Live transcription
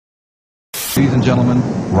Ladies and gentlemen,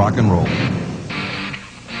 rock and roll. Do you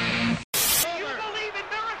believe in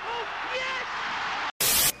miracles?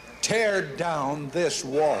 Yes! Tear down this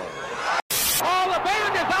wall. Oh, the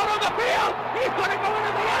band is out on the field! He's gonna go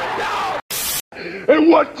into the end zone!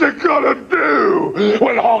 And what you gonna do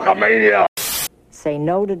with Hulkamania? Say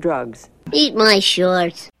no to drugs. Eat my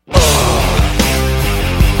shorts.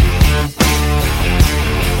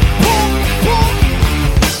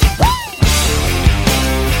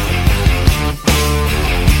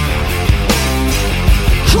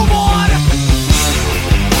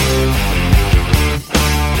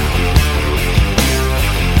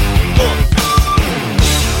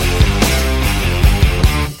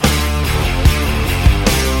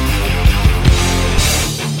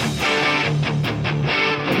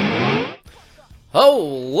 Oh,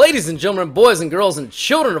 ladies and gentlemen, boys and girls, and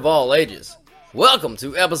children of all ages, welcome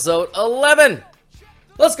to episode 11.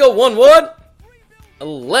 Let's go, one word.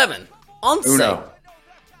 11. Once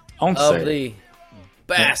of the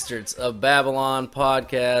Bastards of Babylon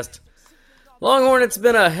podcast. Longhorn, it's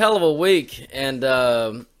been a hell of a week, and,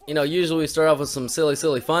 usually we start off with some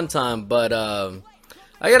silly fun time, but I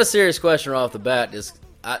got a serious question right off the bat.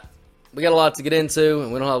 We got a lot to get into,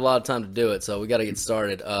 and we don't have a lot of time to do it, so we got to get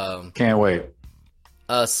started. Can't wait.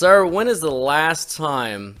 Sir, when is the last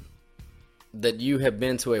time that you have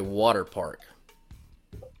been to a water park?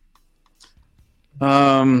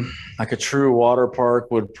 Like a true water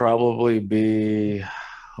park would probably be,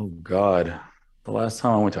 the last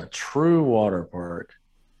time I went to a true water park,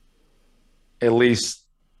 at least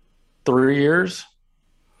 3 years.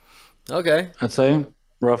 Okay. I'd say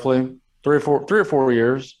roughly 3 or 4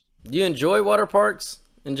 years. Do you enjoy water parks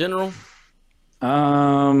in general?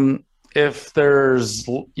 If there's,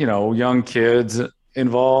 young kids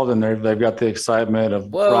involved and they've got the excitement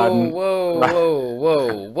of riding.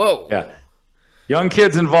 Whoa. Yeah. Young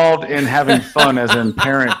kids involved in having fun as in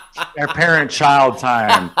parent-child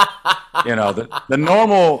time. The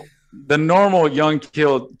normal young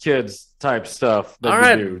kids type stuff that all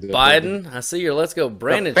right, we do. Biden, I see your Let's Go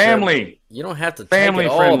Brandon family. Shirt. You don't have to Family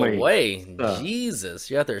take it all friendly the way. stuff.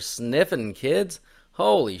 Jesus, you're out there sniffing kids?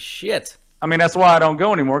 Holy shit. I mean, that's why I don't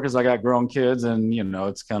go anymore, because I got grown kids, and,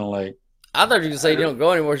 it's kind of like... I thought you were going to say you don't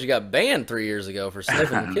go anymore because you got banned 3 years ago for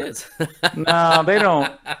sniffing kids. No, they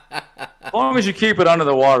don't. As long as you keep it under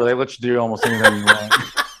the water, they let you do almost anything you want.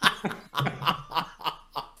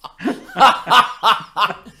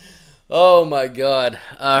 Oh, my God.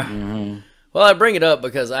 Well, I bring it up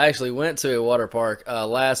because I actually went to a water park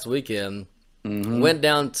last weekend. Went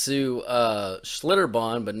down to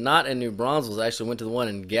Schlitterbahn, but not in New Braunfels. I actually went to the one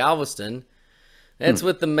in Galveston. It's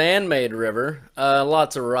with the man-made river.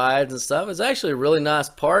 Lots of rides and stuff. It's actually a really nice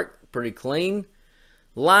park, pretty clean.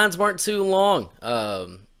 Lines weren't too long.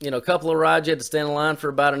 A couple of rides you had to stand in line for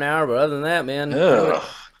about an hour, but other than that, man. Ugh.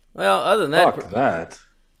 Well, other than that. Fuck that.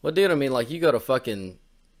 Well, dude, I mean, like, you go to fucking...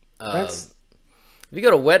 if you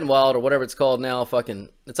go to Wet n Wild or whatever it's called now, it's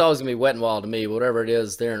always going to be Wet n Wild to me, but whatever it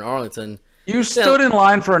is there in Arlington. You stood in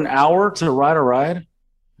line for an hour to ride a ride?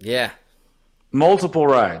 Yeah. Multiple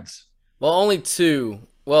rides. Well, only two.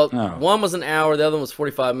 Well, one was an hour, the other one was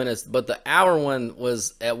 45 minutes, but the hour one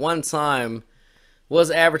was, at one time,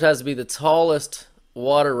 was advertised to be the tallest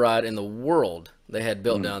water ride in the world they had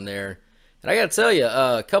built down there. And I got to tell you,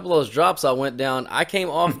 a couple of those drops I went down, I came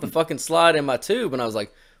off the fucking slide in my tube, and I was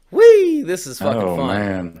like, whee, this is fucking fun.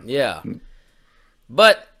 Man. Yeah.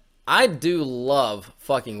 But I do love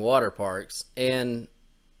fucking water parks, and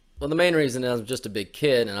well, the main reason is I'm just a big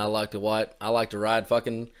kid, and I like to ride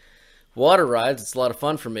fucking water rides. It's a lot of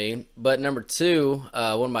fun for me. But number two,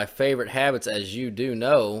 one of my favorite habits, as you do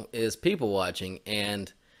know, is people watching.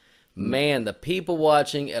 And man, the people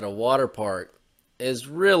watching at a water park is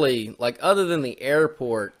really, like, other than the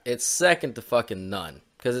airport, it's second to fucking none,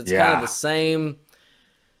 because it's kind of the same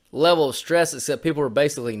level of stress, except people are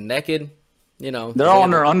basically naked. They're all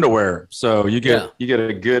in their underwear, so you get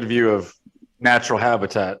a good view of natural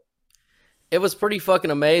habitat. It was pretty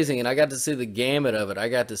fucking amazing, and I got to see the gamut of it. I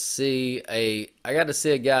got to see a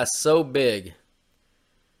guy so big.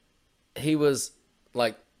 He was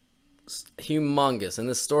like humongous, and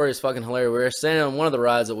this story is fucking hilarious. We were standing on one of the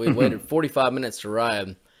rides that we waited 45 minutes to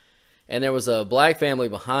ride, and there was a black family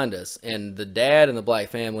behind us, and the dad in the black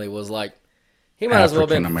family was like, he might as well have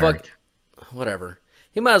been whatever.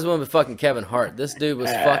 He might as well have been fucking Kevin Hart. This dude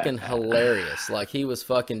was fucking hilarious. Like, he was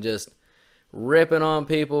fucking just ripping on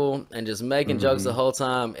people and just making jokes the whole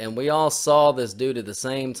time. And we all saw this dude at the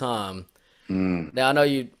same time. Now, I know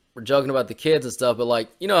you were joking about the kids and stuff, but, like,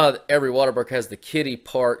 you know how every water park has the kiddie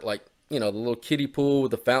park, like, the little kiddie pool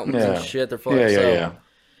with the fountains and shit. They're full of stuff.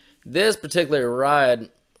 This particular ride,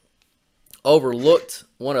 overlooked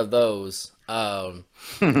one of those, and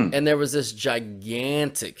there was this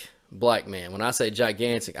gigantic black man. When I say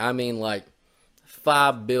gigantic, I mean like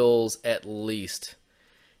 5 bills at least.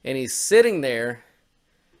 And he's sitting there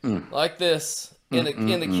like this in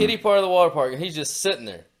the kiddie part of the water park, and he's just sitting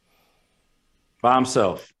there by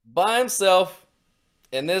himself.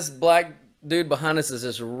 And this black dude behind us is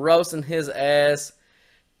just roasting his ass.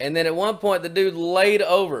 And then at one point, the dude laid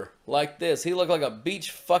over like this. He looked like a beach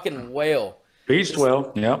fucking whale. Beached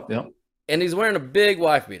whale. Yep. And he's wearing a big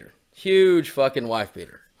wife beater. Huge fucking wife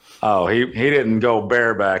beater. Oh, he didn't go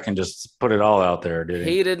bareback and just put it all out there, did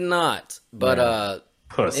he? He did not. But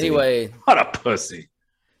pussy. Anyway. What a pussy.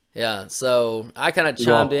 Yeah, so I kind of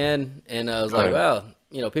chimed in, and I was like, well,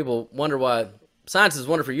 you know, people wonder why, scientists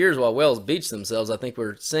wonder for years why whales beach themselves. I think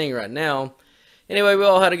we're seeing right now. Anyway, we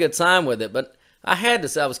all had a good time with it, but I had to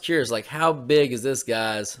say, I was curious, like, how big is this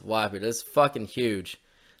guy's wife beater? It's fucking huge.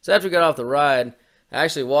 So after we got off the ride, I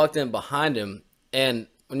actually walked in behind him, and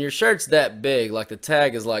when your shirt's that big, like the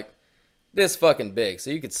tag is like this fucking big, so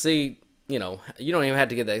you could see, you know, you don't even have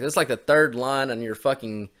to get that. It's like the third line on your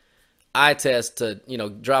fucking eye test to, you know,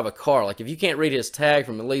 drive a car. Like if you can't read his tag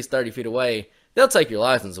from at least 30 feet away, they'll take your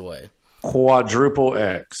license away. Quadruple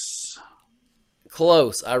X.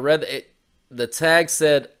 Close. I read it. The tag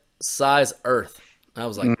said size Earth. I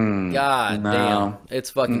was like, God damn,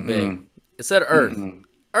 it's fucking big. It said Earth.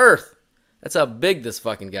 Earth. That's how big this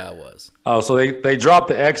fucking guy was. Oh, so they dropped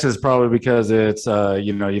the X's probably because it's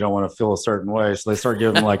you know, you don't want to feel a certain way. So they start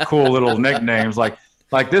giving them like cool little nicknames like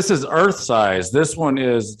this is Earth size. This one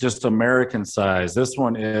is just American size. This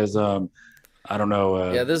one is I don't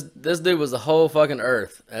know. Yeah, this dude was the whole fucking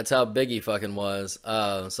Earth. That's how big he fucking was.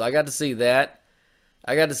 So I got to see that.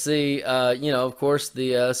 I got to see, you know, of course,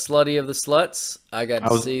 the slutty of the sluts. I got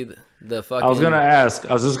to see the fucking. I was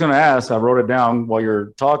just gonna ask. I wrote it down while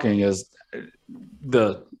you're talking. Is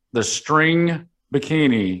the string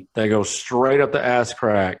bikini that goes straight up the ass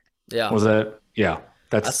crack? Yeah. Was that? Yeah.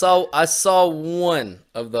 That's. I saw one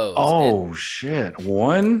of those. Oh shit!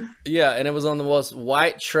 One. Yeah, and it was on the most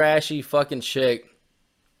white trashy fucking chick.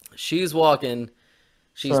 She's walking.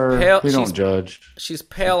 She's pale. We don't judge. She's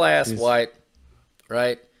pale ass white,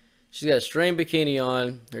 right? She's got a string bikini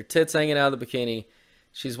on. Her tits hanging out of the bikini.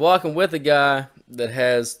 She's walking with a guy that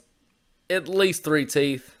has at least 3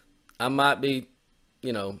 teeth. I might be,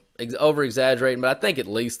 you know, over exaggerating, but I think at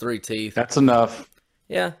least 3 teeth. That's enough.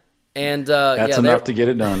 Yeah. And that's enough to get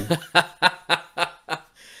it done.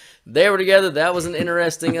 They were together. That was an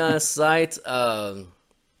interesting sight. And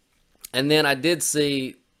then I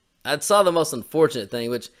saw the most unfortunate thing,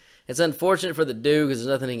 which it's unfortunate for the dude because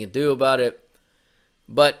there's nothing he can do about it.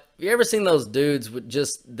 But have you ever seen those dudes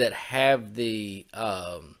that have the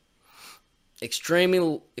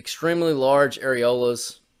extremely large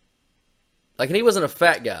areolas? Like, and he wasn't a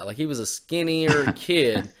fat guy. Like, he was a skinnier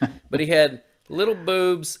kid, but he had little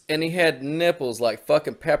boobs and he had nipples like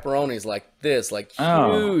fucking pepperonis, like this, like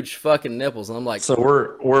huge fucking nipples. And I'm like, so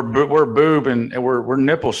we're boob and we're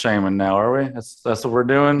nipple shaming now, are we? That's what we're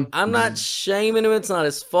doing. I'm not shaming him. It's not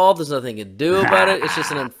his fault. There's nothing to do about it. It's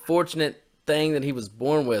just an unfortunate thing that he was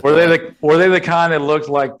born with. Were they the kind that looked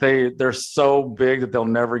like they're so big that they'll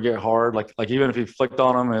never get hard? Like even if he flicked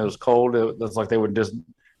on them and it was cold, it's like they would just.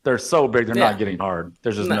 They're so big, they're not getting hard.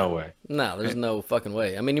 There's just no way. No, there's no fucking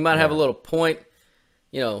way. I mean, you might have a little point,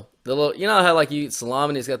 you know, you know how like you eat salami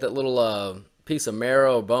and it's got that little piece of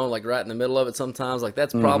marrow or bone like right in the middle of it sometimes. Like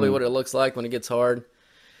that's probably what it looks like when it gets hard.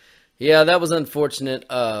 Yeah, that was unfortunate.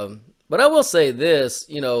 But I will say this,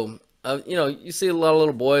 you know, you see a lot of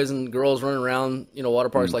little boys and girls running around, you know, water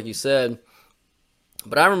parks like you said.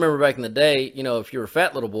 But I remember back in the day, you know, if you were a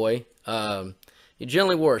fat little boy, you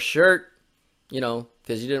generally wore a shirt, you know,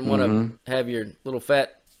 because you didn't want to have your little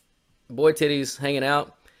fat boy titties hanging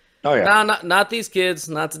out. Oh yeah. No, not these kids.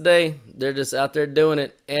 Not today. They're just out there doing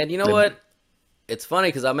it. And you know what? It's funny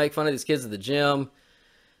because I make fun of these kids at the gym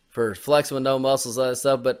for flexing with no muscles, all that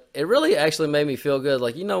stuff. But it really actually made me feel good.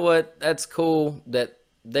 Like, you know what? That's cool that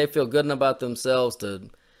they feel good enough about themselves to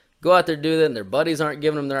go out there and do that. And their buddies aren't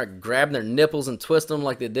giving them, they're not grabbing their nipples and twisting them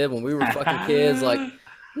like they did when we were fucking kids. Like,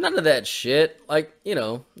 none of that shit. Like, you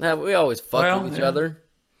know, we always fuck with each other.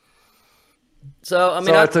 So, I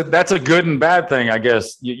mean, that's a good and bad thing, I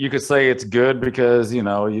guess. You could say it's good because, you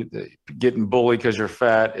know, getting bullied because you're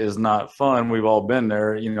fat is not fun. We've all been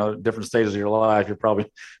there, you know, different stages of your life. You're probably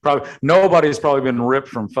nobody's probably been ripped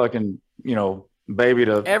from fucking, you know, baby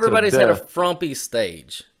to everybody's had a frumpy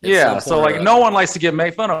stage. Yeah. So like no one likes to get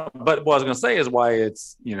made fun of. But what I was going to say is why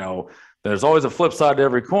it's, you know, there's always a flip side to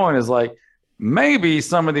every coin is like, maybe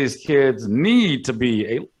some of these kids need to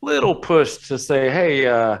be a little pushed to say,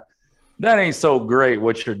 hey, that ain't so great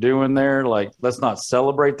what you're doing there. Like, let's not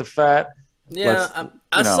celebrate the fat. Yeah,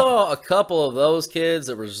 I saw a couple of those kids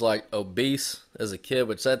that were just like obese as a kid,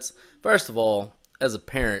 which that's, first of all, as a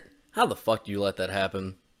parent, how the fuck do you let that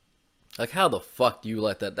happen? Like, how the fuck do you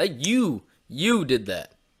let that you did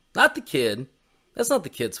that, not the kid. That's not the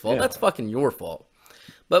kid's fault. That's fucking your fault.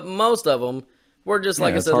 But most of them were just,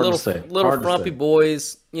 like I said, little frumpy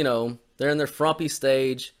boys. You know, they're in their frumpy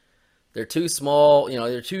stage. They're too small. You know,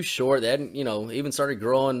 they're too short. They hadn't, you know, even started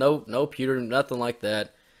growing. No puberty, nothing like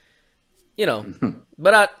that. You know,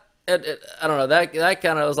 but I don't know. That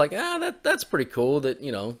kind of was like, that's pretty cool. That,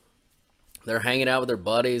 you know, they're hanging out with their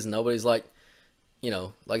buddies, and nobody's like, you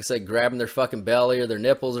know, like I said, grabbing their fucking belly or their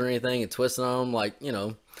nipples or anything and twisting on them, like, you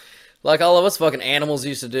know, like all of us fucking animals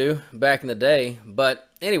used to do back in the day. But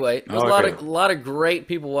anyway, there's a lot of great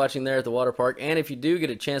people watching there at the water park. And if you do get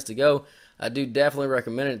a chance to go, I do definitely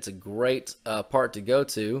recommend it. It's a great part to go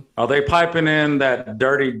to. Are they piping in that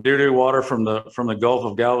dirty doo-doo water from the Gulf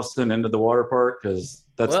of Galveston into the water park? Because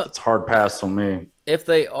that's hard pass on me. If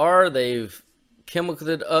they are, they've chemicaled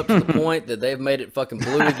it up to the point that they've made it fucking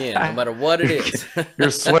blue again, no matter what it is. You're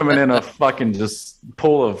swimming in a fucking just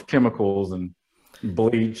pool of chemicals and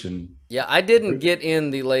bleach and. Yeah, I didn't get in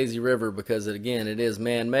the lazy river because it is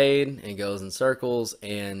man-made and goes in circles,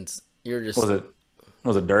 and you're just.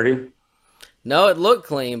 Was it dirty? No, it looked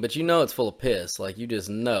clean, but you know it's full of piss. Like, you just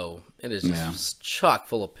know it is just chock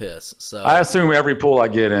full of piss. So I assume every pool I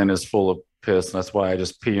get in is full of piss, and that's why I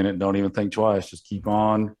just pee in it and don't even think twice. Just keep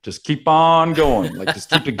on going. Like,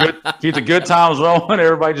 just keep the good times rolling.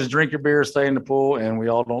 Everybody just drink your beer, stay in the pool, and we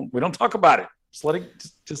don't talk about it. Just let it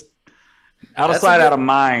just out of sight, out of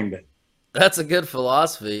mind. That's a good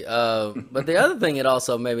philosophy. But the other thing it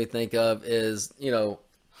also made me think of is, you know,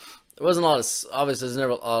 there wasn't a lot of, obviously there's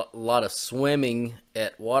never a lot of swimming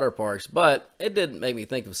at water parks, but it did make me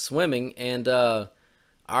think of swimming. And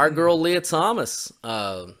our girl Leah Thomas,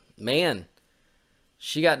 man,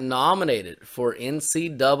 she got nominated for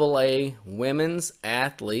NCAA Women's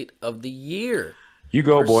Athlete of the Year. You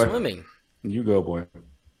go, boy. Swimming. You go, boy.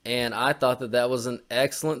 And I thought that was an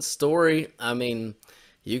excellent story. I mean,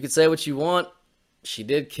 you could say what you want. He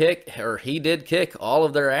did kick all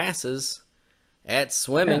of their asses at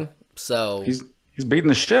swimming. Yeah. So he's beating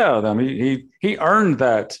the shit out of them. He earned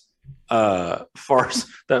that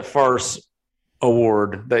farce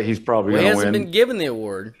award that he's probably going to win. He hasn't been given the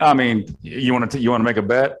award. I mean, you want to make a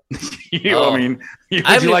bet? I mean,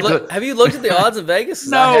 have you looked at the odds in Vegas?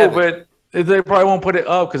 No, but they probably won't put it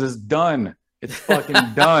up because it's done. It's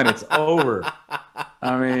fucking done. It's over.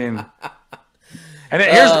 I mean, and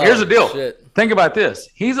here's the deal. Shit. Think about this.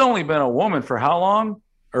 He's only been a woman for how long?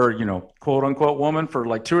 Or, you know, quote unquote woman for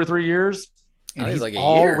like 2 or 3 years. And he's like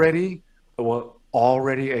already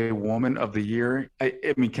a woman of the year.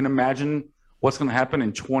 I mean, can you imagine what's going to happen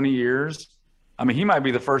in 20 years? I mean, he might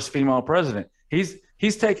be the first female president. He's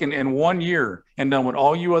taken in 1 year and done what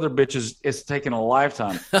all you other bitches, it's taken a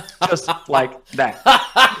lifetime. Just like that.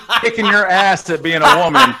 Kicking your ass at being a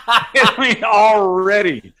woman. I mean,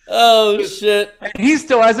 already. Oh, shit. And he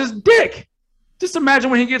still has his dick. Just imagine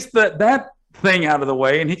when he gets that thing out of the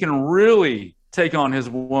way and he can really take on his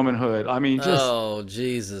womanhood. I mean, just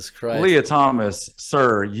Jesus Christ. Leah Thomas,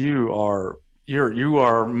 sir, you are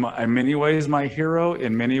in many ways my hero.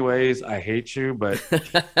 In many ways I hate you, but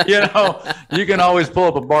you know, you can always pull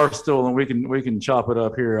up a bar stool and we can chop it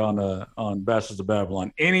up here on Bastards of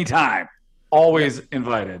Babylon anytime. Always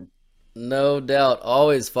invited. No doubt,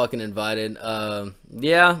 always fucking invited.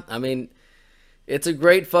 Yeah, I mean, it's a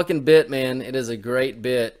great fucking bit, man. It is a great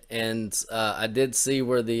bit. And I did see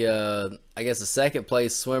where the, I guess the second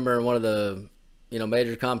place swimmer in one of the, you know,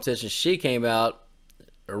 major competitions, she came out,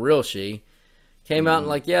 a real she, came out and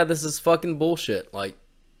like, yeah, this is fucking bullshit. Like,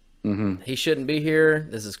 he shouldn't be here.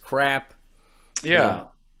 This is crap. Yeah.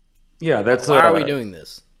 Yeah, that's why are we doing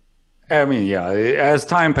this? I mean, yeah, as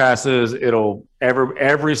time passes,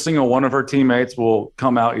 every single one of her teammates will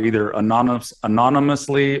come out either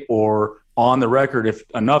anonymously or on the record if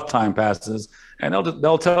enough time passes, and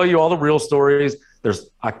they'll tell you all the real stories.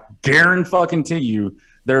 I guarantee you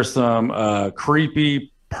there's some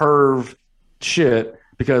creepy perv shit,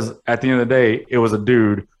 because at the end of the day, it was a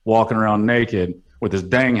dude walking around naked with his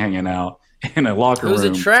dang hanging out in a locker room.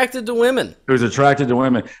 Who's attracted to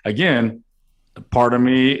women. Again, part of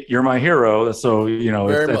me, you're my hero. So, you know,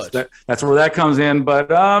 that's where that comes in. But,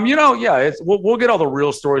 you know, yeah, we'll get all the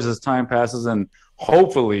real stories as time passes, and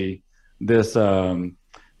hopefully this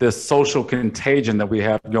social contagion that we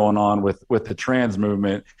have going on with the trans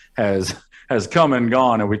movement has come and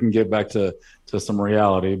gone, and we can get back to some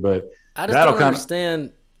reality. But I just don't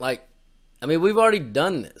understand. Like, I mean, we've already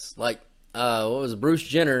done this. Like, what was it? Bruce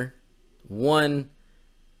Jenner won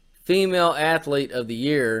Female Athlete of the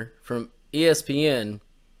Year from ESPN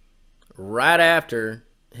right after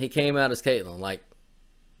he came out as Caitlyn. Like,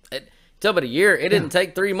 it took about a year. It didn't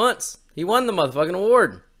take 3 months. He won the motherfucking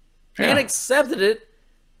award and accepted it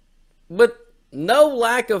with no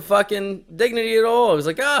lack of fucking dignity at all. It was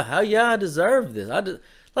like, I deserve this.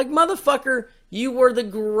 Like, motherfucker, you were the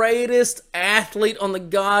greatest athlete on the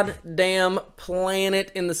goddamn planet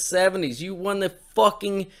in the 70s. You won the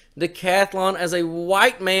fucking decathlon as a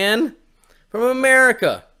white man from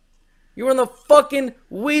America. You were in the fucking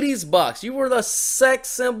Wheaties box. You were the sex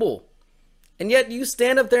symbol. And yet you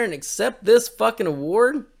stand up there and accept this fucking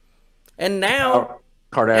award? And now...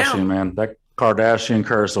 Kardashian, man. That Kardashian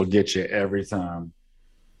curse will get you every time.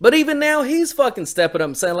 But even now, he's fucking stepping up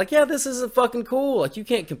and saying, like, yeah, this isn't fucking cool. Like, you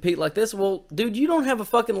can't compete like this. Well, dude, you don't have a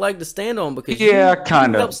fucking leg to stand on because you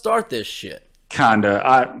helped start this shit. Kinda.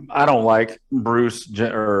 I don't like Bruce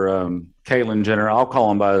or Caitlyn Jenner. I'll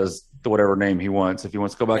call him by whatever name he wants. If he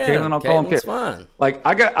wants to go by Caitlyn, I'll call him Caitlyn. Fine. Like,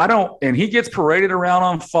 and he gets paraded around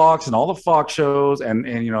on Fox and all the Fox shows. And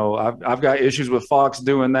you know, I've got issues with Fox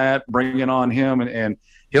doing that, bringing on him. And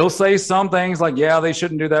he'll say some things like, yeah, they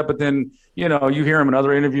shouldn't do that. But then, you know, you hear him in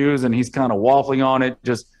other interviews and he's kind of waffling on it.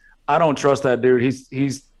 Just, I don't trust that dude.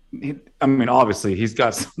 I mean, obviously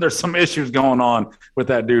there's some issues going on with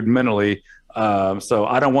that dude mentally. So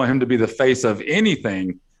I don't want him to be the face of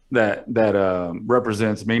anything that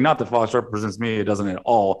represents me. Not that Fox represents me. It doesn't at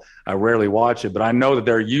all. I rarely watch it, but I know that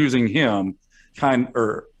they're using him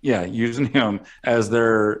using him as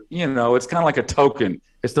their, you know, it's kind of like a token.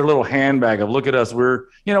 It's their little handbag of, look at us. We're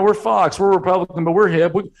Fox, we're Republican, but we're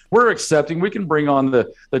hip. We're accepting. We can bring on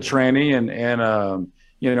the tranny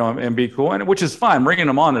and be cool, and which is fine. Bringing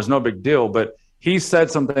them on, there's no big deal. But he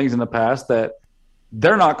said some things in the past that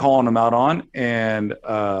they're not calling him out on, and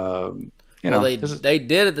they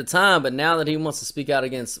did at the time. But now that he wants to speak out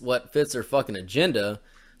against what fits their fucking agenda,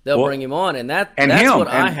 they'll bring him on, and that's what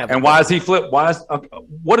I have. And why is he flip?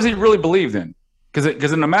 What does he really believe then?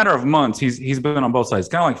 Because in a matter of months, he's been on both sides.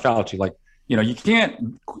 It's kind of like Fauci. Like, you know, you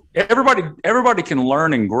can't. Everybody can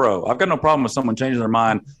learn and grow. I've got no problem with someone changing their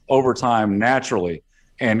mind over time naturally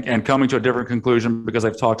and coming to a different conclusion because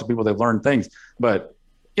they've talked to people, they've learned things. But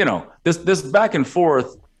you know, this back and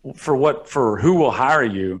forth for who will hire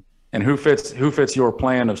you and who fits your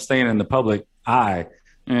plan of staying in the public eye.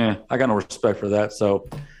 I got no respect for that. So,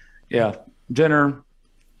 yeah, Jenner,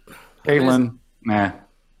 Caitlyn,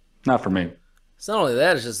 not for me. It's not only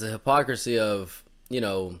that, it's just the hypocrisy of, you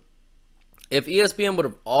know, if ESPN would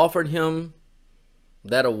have offered him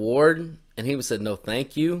that award and he would have said, no,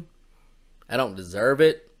 thank you, I don't deserve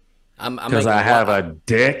it. Because I have a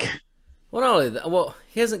dick. Well, not only that,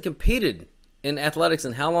 he hasn't competed in athletics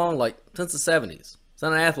in how long? Like, since the 70s. He's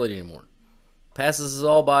not an athlete anymore. Passes us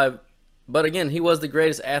all by. But again, he was the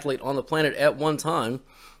greatest athlete on the planet at one time.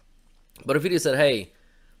 But if he just said, hey,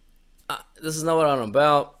 this is not what I'm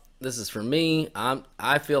about. This is for me.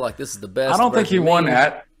 I feel like this is the best. I don't think he won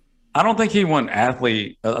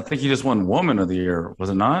athlete. I think he just won Woman of the Year.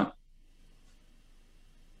 Was it not?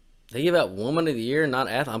 They give out Woman of the Year, not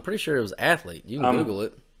athlete. I'm pretty sure it was athlete. You can Google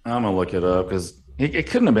it. I'm gonna look it up because it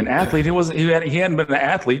couldn't have been athlete. He hadn't been an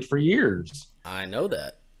athlete for years. I know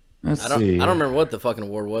that. Let's see. I don't remember what the fucking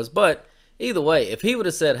award was, but either way, if he would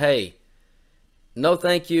have said, hey, no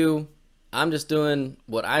thank you, I'm just doing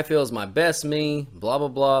what I feel is my best me, blah, blah,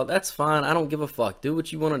 blah, that's fine. I don't give a fuck. Do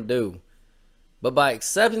what you want to do. But by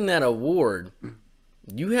accepting that award,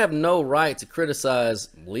 you have no right to criticize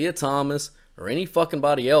Leah Thomas or any fucking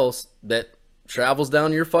body else that travels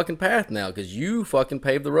down your fucking path now because you fucking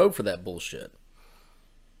paved the road for that bullshit.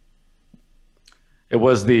 It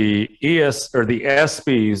was the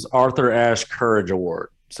ESPY's Arthur Ashe Courage Award.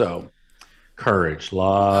 So, courage,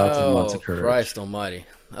 lots and lots of courage. Christ almighty.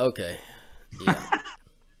 Okay. Yeah.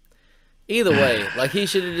 Either way, like he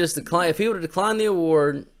should have just declined. If he would have declined the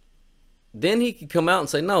award, then he could come out and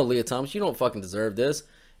say, no, Leah Thomas, you don't fucking deserve this.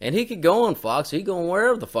 And he could go on Fox, he could go on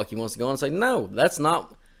wherever the fuck he wants to go and say, no, that's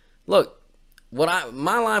not. Look, my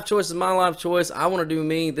life choice is my life choice. I want to do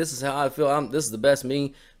me. This is how I feel. This is the best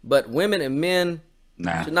me. But women and men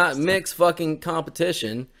should not mix fucking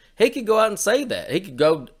competition. He could go out and say that. He could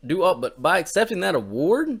go do up, but by accepting that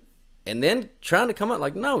award and then trying to come out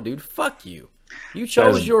like, no, dude, fuck you. You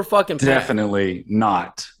chose your fucking path. Definitely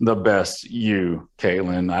not the best you,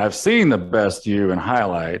 Caitlyn. I've seen the best you in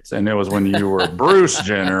highlights, and it was when you were Bruce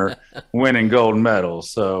Jenner winning gold medals.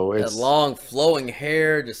 So it's that long flowing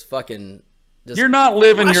hair, just fucking. You're not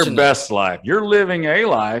living your best life. You're living a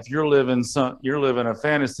life. You're living a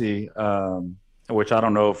fantasy which I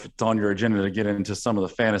don't know if it's on your agenda to get into some of the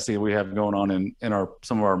fantasy we have going on in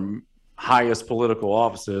some of our highest political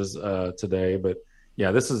offices today. But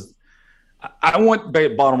yeah, this is. I want,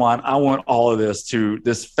 bottom line, I want all of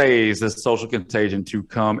this phase, this social contagion to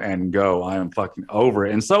come and go. I am fucking over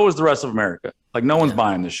it. And so is the rest of America. Like, no one's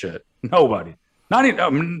buying this shit. Nobody. Not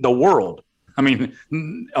even the world. I mean,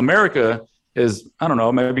 America is, I don't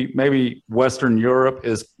know, maybe Western Europe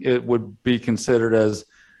it would be considered as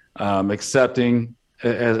accepting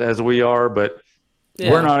as we are, but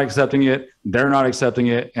we're not accepting it. They're not accepting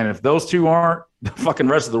it. And if those two aren't, the fucking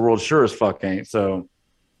rest of the world sure as fuck ain't. So,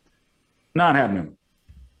 not happening.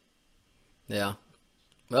 Yeah.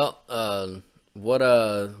 Well, what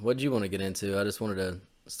did you want to get into? I just wanted to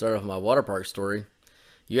start off my water park story.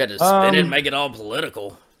 You had to spin it and make it all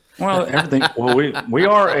political. Well, everything. Well, we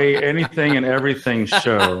are a anything and everything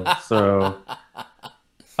show. So,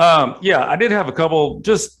 yeah, I did have a couple.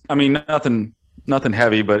 Nothing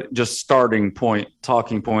heavy, but just talking points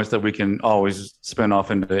that we can always spin off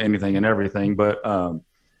into anything and everything. But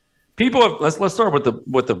people have, let's start with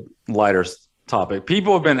the lighter topic.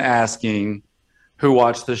 People have been asking who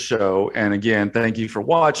watch the show, and again, thank you for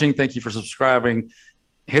watching. Thank you for subscribing.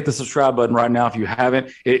 Hit the subscribe button right now if you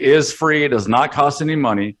haven't. It is free. It does not cost any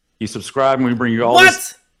money. You subscribe, and we bring you all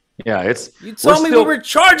this. Yeah, you told me we were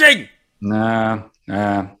charging. Nah.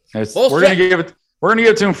 We're gonna give it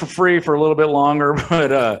to them for free for a little bit longer,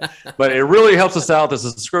 but it really helps us out. The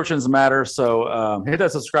subscriptions matter, so hit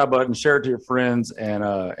that subscribe button, share it to your friends,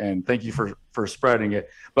 and thank you for spreading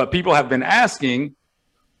it. But people have been asking,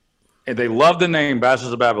 and they love the name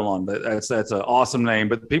Bastards of Babylon. That's an awesome name,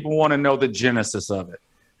 but people want to know the genesis of it.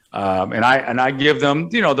 And I give them,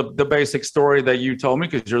 the basic story that you told me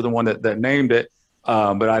because you're the one that named it.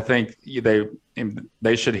 But I think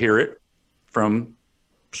they should hear it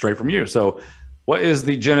straight from you. So, what is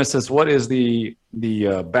the genesis? What is the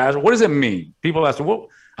Bastard? What does it mean? People ask me, "Well,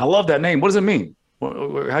 I love that name. What does it mean?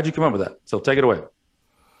 How'd you come up with that?" So take it away.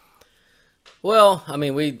 Well, I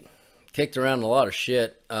mean, we kicked around a lot of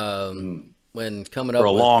shit when coming up for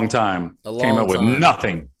a long time. Came up with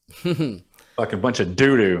nothing. Like a bunch of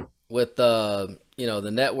doo-doo. With the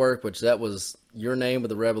network, which that was your name with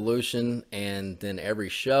the Revolution, and then every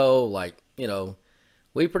show,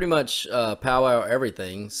 we pretty much powwow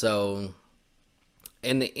everything. So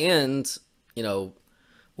in the end,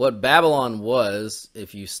 what Babylon was,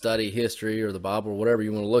 if you study history or the Bible or whatever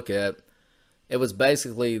you want to look at, it was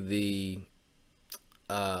basically the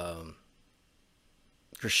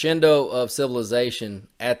crescendo of civilization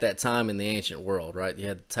at that time in the ancient world, right? You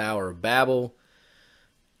had the Tower of Babel.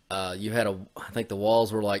 You had I think the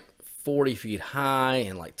walls were like 40 feet high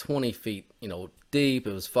and like 20 feet, deep.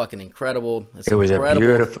 It was fucking incredible. It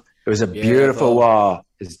was a beautiful wall.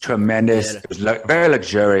 It was tremendous. It was very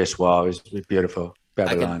luxurious wall. It was beautiful.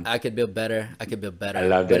 Babylon. I could build better. I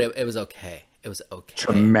loved it. It was okay. It was okay.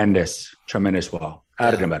 Tremendous wall.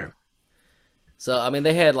 I'd have done better. So, I mean,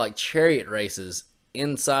 they had like chariot races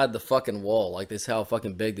inside the fucking wall. Like, this is how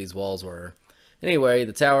fucking big these walls were. Anyway,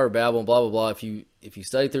 the Tower of Babel, blah, blah, blah. If you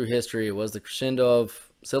study through history, it was the crescendo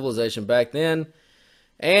of civilization back then.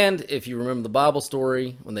 And if you remember the Bible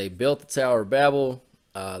story, when they built the Tower of Babel,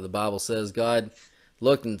 the Bible says God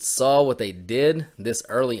looked and saw what they did this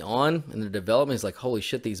early on in the development. He's like, holy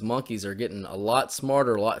shit, these monkeys are getting a lot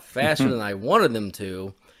smarter, a lot faster than I wanted them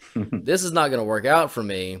to. This is not going to work out for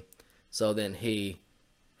me. So then he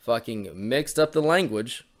fucking mixed up the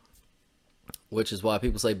language, which is why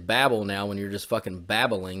people say babble now when you're just fucking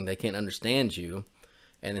babbling. They can't understand you.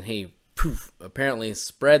 And then he apparently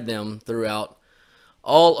spread them throughout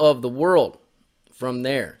all of the world from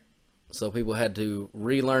there. So people had to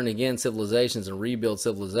relearn again civilizations and rebuild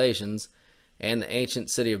civilizations. And the ancient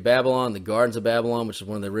city of Babylon, the Gardens of Babylon, which is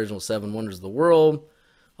one of the original 7 wonders of the world,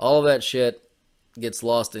 all of that shit gets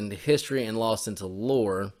lost into history and lost into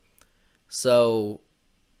lore. So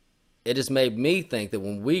it just made me think that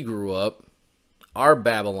when we grew up, our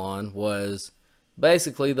Babylon was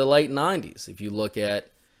basically the late 90s. If you look at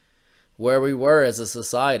where we were as a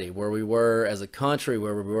society, where we were as a country,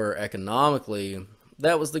 where we were economically,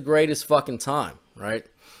 that was the greatest fucking time, right?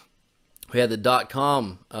 We had the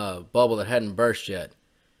 .com bubble that hadn't burst yet.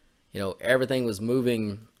 Everything was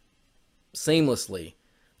moving seamlessly.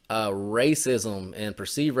 Racism and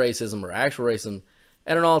perceived racism or actual racism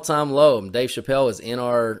at an all-time low. Dave Chappelle is in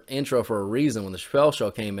our intro for a reason. When the Chappelle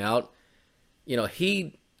Show came out,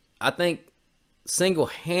 he, I think,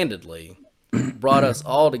 single-handedly brought us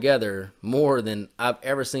all together more than I've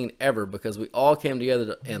ever seen ever, because we all came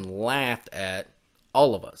together and laughed at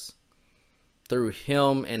all of us through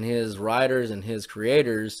him and his writers and his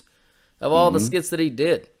creators of all the skits that he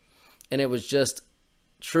did. And it was just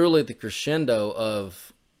truly the crescendo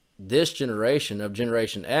of this generation, of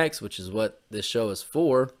Generation X, which is what this show is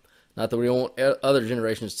for. Not that we don't want other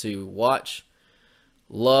generations to watch,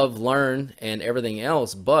 love, learn, and everything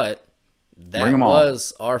else, but that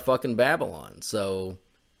was our fucking Babylon. So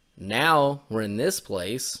now we're in this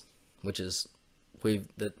place, which is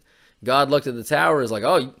that God looked at the tower, is like,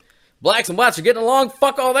 oh, blacks and whites are getting along,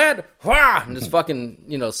 fuck all that, and just fucking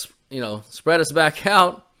spread us back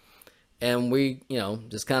out. And we,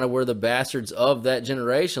 just kind of were the bastards of that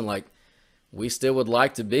generation. Like, we still would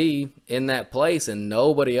like to be in that place, and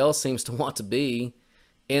nobody else seems to want to be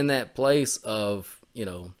in that place of,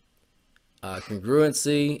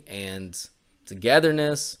 congruency and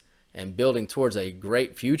togetherness and building towards a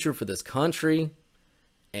great future for this country.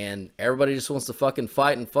 And everybody just wants to fucking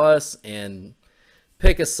fight and fuss and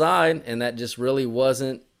pick a side. And that just really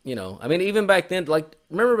wasn't, even back then, like,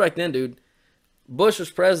 remember back then, dude, Bush was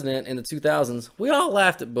president in the 2000s. We all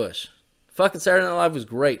laughed at Bush. Fucking Saturday Night Live was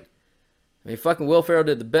great. Fucking Will Ferrell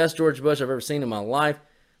did the best George Bush I've ever seen in my life.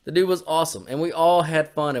 The dude was awesome. And we all had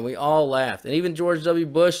fun and we all laughed. And even George W.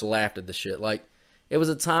 Bush laughed at the shit. Like, it was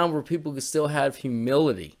a time where people could still have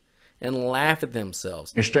humility and laugh at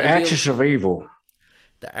themselves. It's the axis of evil.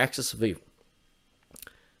 The axis of evil.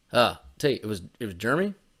 Tell you, it was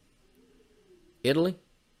Germany, Italy,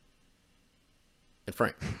 and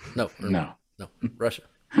France. No. Russia.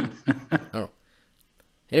 No.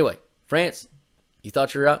 Anyway, France, you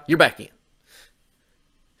thought you were out? You're back in.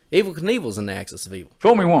 Evel Knievel's in the axis of evil.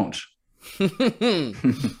 Fool me once. We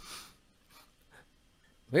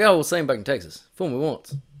got the same back in Texas. Fool me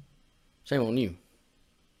once. Shame on you.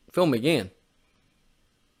 Fool me again.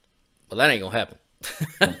 Well, that ain't gonna happen.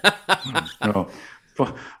 No.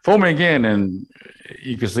 Fool me again, and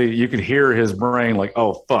you could hear his brain like,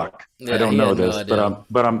 "Oh fuck, I don't know this, no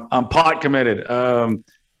but I'm pot committed."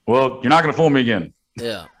 Well, you're not gonna fool me again.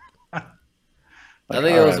 Yeah, I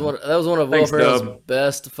think that was one of Will Ferrell's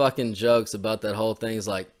best fucking jokes about that whole thing. Is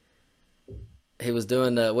like he was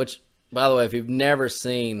doing which, by the way, if you've never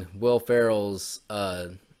seen Will Ferrell's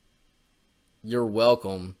 "You're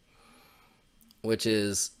Welcome," which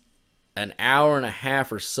is an hour and a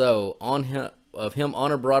half or so of him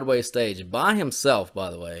on a Broadway stage by himself, by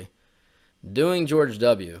the way, doing George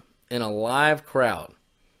W. in a live crowd,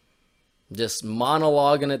 just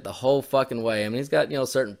monologuing it the whole fucking way. He's got,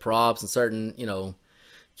 certain props and certain,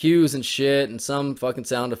 cues and shit and some fucking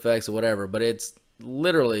sound effects or whatever, but it's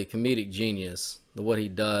literally comedic genius, what he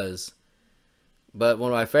does. But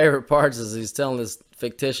one of my favorite parts is he's telling this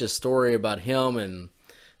fictitious story about him and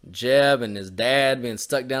Jeb and his dad being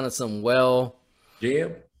stuck down in some well.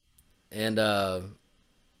 Jeb? And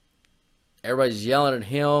everybody's yelling at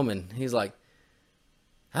him, and he's like,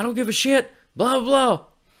 I don't give a shit, blah, blah, blah.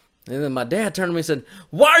 And then my dad turned to me and said,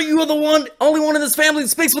 why are you the only one in this family that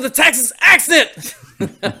speaks with a Texas accent?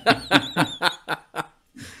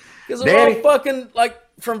 Because they're all fucking, like,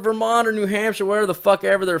 from Vermont or New Hampshire, wherever the fuck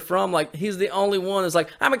ever they're from. Like, he's the only one that's like,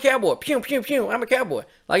 I'm a cowboy, pew, pew, pew, I'm a cowboy.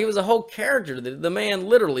 Like, it was a whole character that the man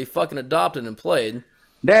literally fucking adopted and played.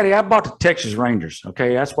 Daddy, I bought the Texas Rangers.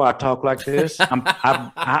 Okay, that's why I talk like this.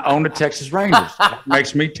 I own the Texas Rangers. That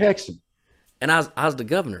makes me Texan. And I was the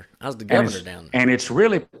governor. I was the governor down there. And it's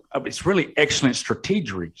really excellent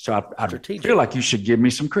strategy. So I feel like you should give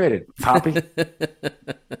me some credit, Poppy.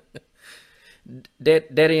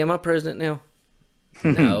 Daddy, am I president now?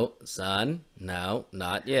 No, son. No,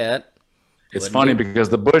 not yet. It's funny because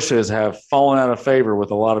the Bushes have fallen out of favor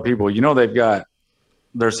with a lot of people.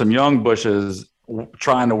 There's some young Bushes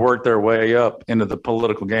trying to work their way up into the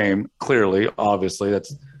political game. Clearly, obviously, they're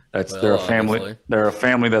a family. Obviously. They're a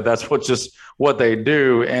family that's what they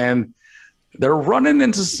do, and they're running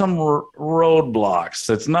into some roadblocks.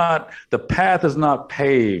 The path is not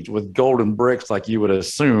paved with golden bricks like you would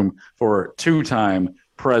assume for two-time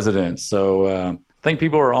presidents. So I think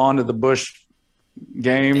people are on to the Bush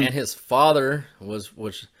game. And his father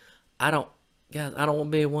which I don't want to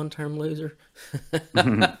be a one-term loser.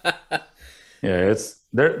 Yeah,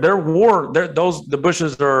 their war. The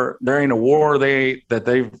Bushes there ain't a war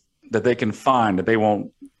that they can find that they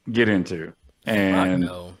won't get into, and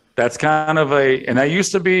that's kind of and that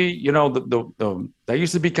used to be, that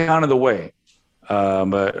used to be kind of the way,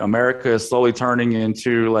 but America is slowly turning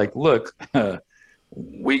into like, look,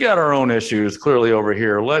 we got our own issues clearly over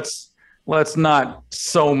here. Let's not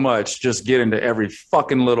so much just get into every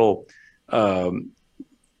fucking little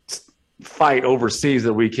fight overseas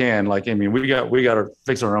that we can. Like, we got to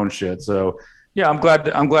fix our own shit. So yeah, I'm glad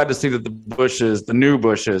to see that the new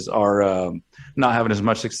Bushes are not having as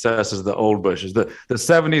much success as the old Bushes. The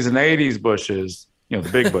 70s and 80s Bushes, the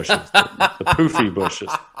big bushes, the poofy bushes.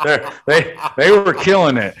 They were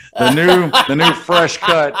killing it. The new fresh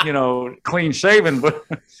cut, clean shaven, but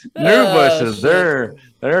new bushes.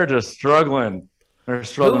 They're just struggling. They're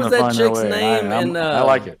struggling to find their way. I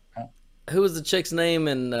like it. Who was the chick's name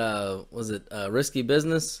in was it Risky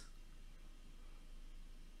Business?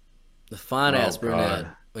 The fine ass brunette.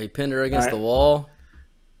 He pinned her against the wall.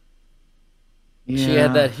 Yeah, she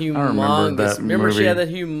had that humongous. Remember she had that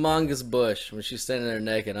humongous bush when she's standing there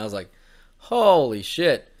naked. And I was like, "Holy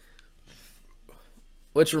shit!"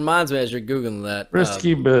 Which reminds me, as you're googling that,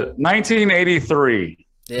 Risky bit. 1983.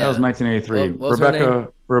 Yeah, that was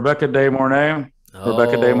 1983. Rebecca De Mornay.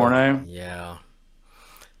 Rebecca De Mornay. Yeah,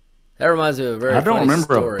 that reminds me of a very. I don't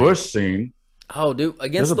remember story. A bush scene. Oh, dude,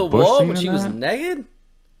 against the wall when she was naked.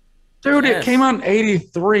 Dude, It came out in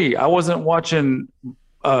 83. I wasn't watching.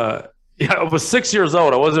 I was 6 years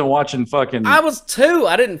old. I wasn't watching fucking. I was 2.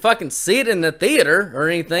 I didn't fucking see it in the theater or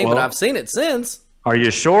anything, but I've seen it since. Are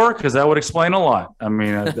you sure? Because that would explain a lot. I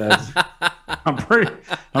mean, I'm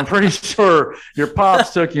pretty sure your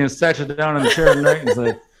pops took you and sat you down in the chair and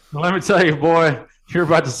said, "Let me tell you, boy, you're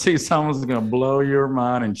about to see something that's gonna blow your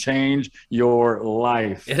mind and change your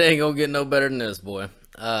life." It ain't gonna get no better than this, boy.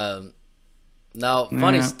 Now,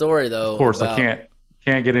 funny story though. Of course, I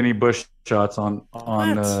can't get any bush shots on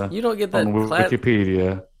you don't get that on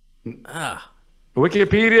Wikipedia. Ah.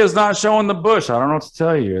 Wikipedia is not showing the bush. I don't know what to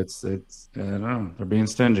tell you. It's I don't know. They're being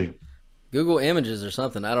stingy. Google Images or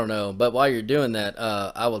something. I don't know. But while you're doing that,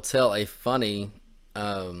 I will tell a funny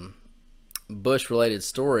bush-related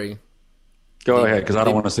story. Go ahead, because I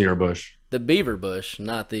don't want to see your bush. The beaver bush,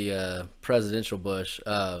 not the presidential bush.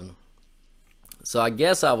 So I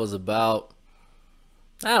guess I was about,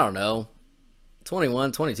 I don't know,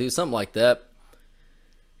 21, 22, something like that.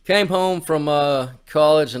 Came home from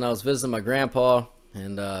college and I was visiting my grandpa.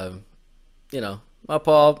 And, my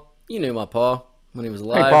pa, you knew my pa when he was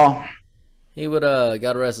alive. Hey, Paul. He would,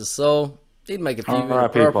 God rest his soul, he'd make a few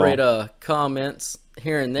inappropriate comments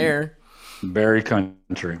here and there. Very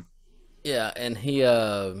country. Yeah, and he,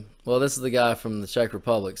 this is the guy from the Czech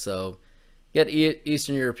Republic, so get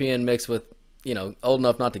Eastern European mixed with, old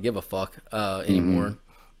enough not to give a fuck anymore. Mm-hmm.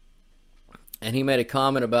 And he made a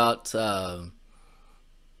comment about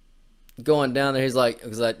going down there. He's like,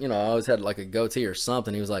 because I always had like a goatee or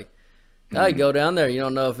something. He was like, I go down there. You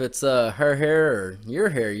don't know if it's her hair or your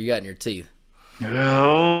hair you got in your teeth.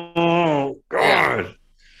 Oh, God. Yeah.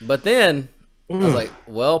 But then I was like,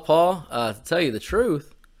 well, Paul, to tell you the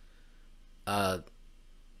truth, they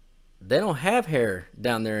don't have hair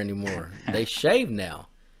down there anymore. They shave now.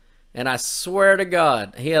 And I swear to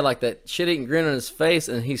God, he had like that shit-eating grin on his face,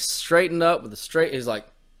 and he straightened up with a straight. He's like,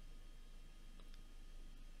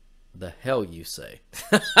 "The hell you say?"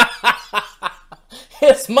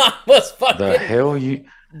 His mind was fucking. The hell you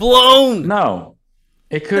blown? No,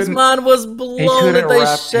 it couldn't. His mind was blown that they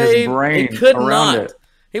shaved. His brain he could around not. It.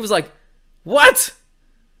 He was like, "What?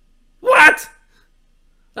 What?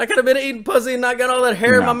 I could have been eating pussy and not got all that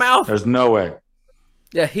hair in my mouth." There's no way.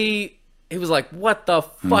 Yeah, he was like, "What the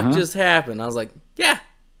fuck just happened?" I was like, "Yeah." I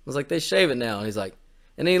was like, "They shave it now." And he's like,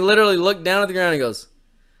 and he literally looked down at the ground and he goes,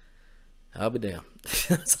 "I'll be damned."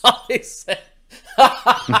 That's all he said.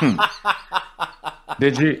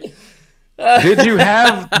 Did you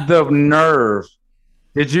have the nerve?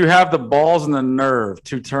 Did you have the balls and the nerve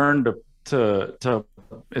to turn to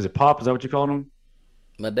is it Pop? Is that what you called him?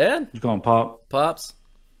 My dad? You call him Pop? Pops?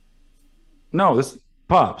 No, this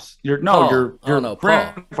Pops. Your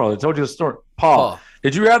grandfather told you the story. Paul.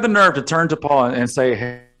 Did you have the nerve to turn to Paul and say,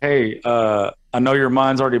 "Hey, I know your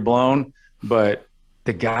mind's already blown, but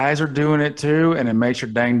the guys are doing it too, and it makes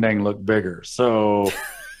your dang look bigger." So,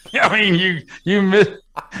 I mean, you missed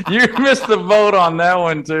the boat on that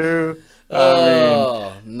one too.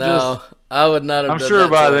 No, I would not have. I'm sure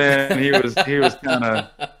by then he was kind of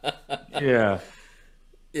yeah.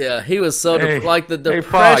 Yeah, he was so like the depression. Hey,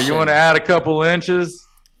 Pa, you want to add a couple inches?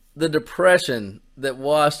 The depression that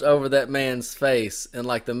washed over that man's face, and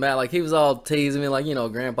like like he was all teasing me, like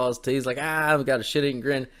Grandpa's tease, like I've got a shit-eating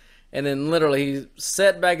grin, and then literally he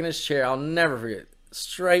sat back in his chair. I'll never forget,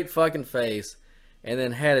 straight fucking face, and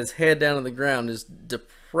then had his head down on the ground, just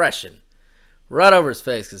depression right over his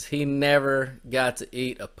face, because he never got to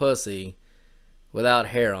eat a pussy without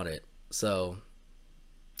hair on it. So,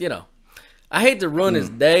 I hate to ruin his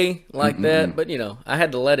day like that, but, I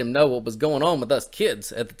had to let him know what was going on with us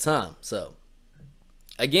kids at the time. So,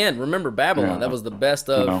 again, remember Babylon. That was the best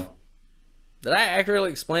of... Did I accurately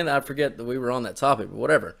explain that? I forget that we were on that topic, but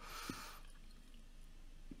whatever.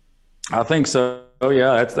 I think so. Oh,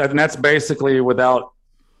 yeah. That's basically without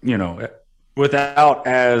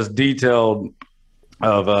as detailed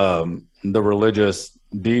of the religious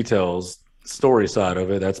details, story side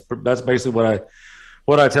of it. That's basically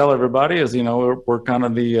what I tell everybody is, we're kind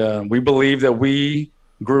of we believe that we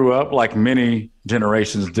grew up like many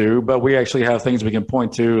generations do, but we actually have things we can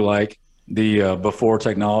point to, like the before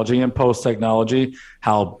technology and post technology,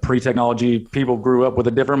 how pre-technology people grew up with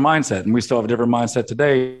a different mindset, and we still have a different mindset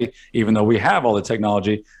today, even though we have all the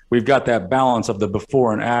technology. We've got that balance of the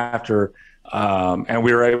before and after, and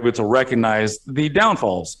we were able to recognize the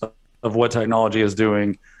downfalls of what technology is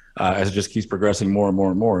doing as it just keeps progressing more and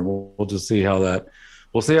more and more. And we'll just see how that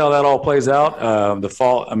all plays out. The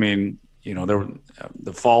fall, I mean,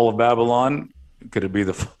 the fall of Babylon, could it be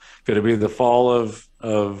the fall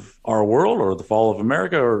of our world, or the fall of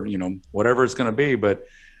America, or whatever it's going to be? But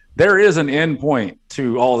there is an end point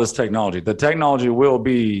to all this technology. The technology will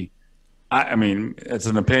be, I mean, it's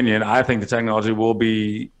an opinion. I think the technology will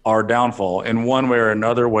be our downfall in one way or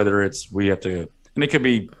another, whether we have to, and it could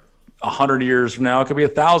be 100 years from now, it could be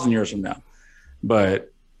 1,000 years from now,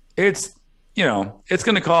 but it's going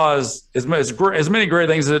to cause as many great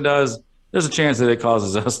things as it does. There's a chance that it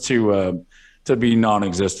causes us to be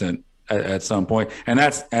non-existent at some point, and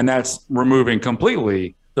that's removing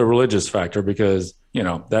completely the religious factor, because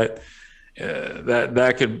that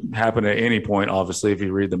could happen at any point. Obviously, if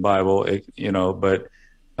you read the Bible, but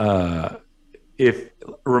if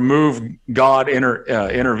remove God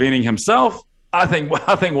intervening Himself, I think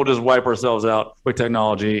we'll just wipe ourselves out with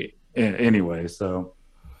technology anyway. So,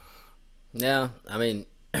 yeah, I mean,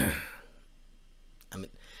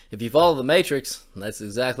 if you follow the Matrix, that's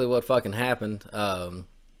exactly what fucking happened. I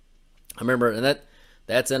remember, and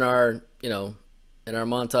that's in our in our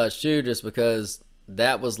montage too, just because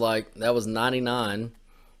that was 99,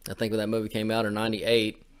 I think, when that movie came out, or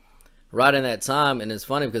 98, right in that time. And it's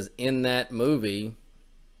funny because in that movie,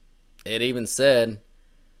 it even said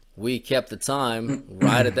we kept the time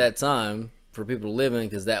right at that time for people to live in,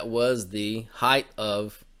 because that was the height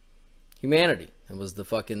of humanity. It was the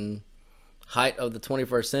fucking height of the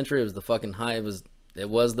 21st century. It was the fucking height. It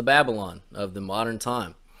was the Babylon of the modern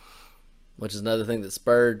time, which is another thing that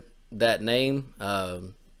spurred that name.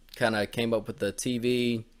 Kind of came up with the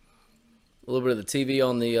TV, a little bit of the TV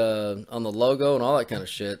on the logo and all that kind of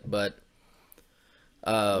shit. But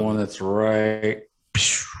one that's right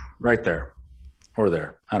there, or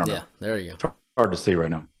there. I don't know. Yeah, there you go. It's hard to see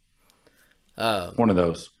right now. One of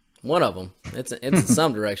those. One of them. It's in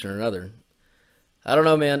some direction or another. I don't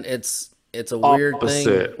know, man. It's a weird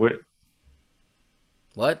Opposite. thing.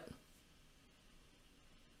 What?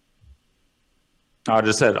 I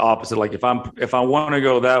just said opposite. Like if I want to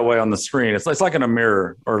go that way on the screen, it's like in a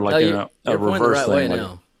mirror, or like in a reverse thing. Like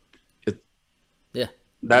now. Yeah.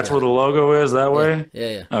 That's where the logo is, that way.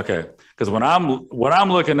 Yeah. Okay. Because when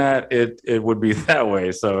I'm looking at it, it would be that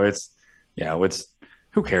way. So it's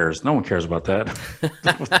who cares? No one cares about that.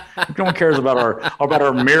 No one cares about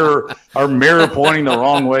our mirror pointing the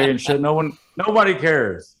wrong way and shit. Nobody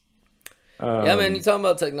cares. Yeah, man. You talking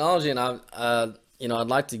about technology, and I'd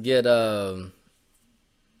like to get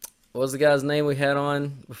what was the guy's name we had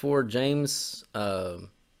on before? James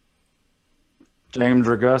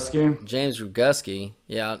Roguski. James Roguski.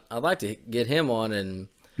 Yeah, I'd like to get him on, and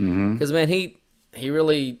because man, he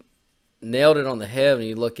really nailed it on the head. When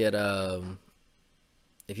you look at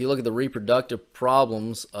if you look at the reproductive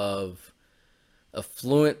problems of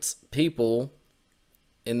affluent people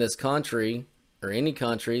in this country, or any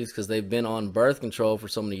countries, because they've been on birth control for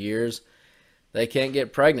so many years, they can't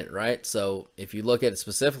get pregnant, right? So if you look at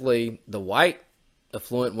specifically the white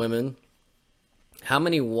affluent women, how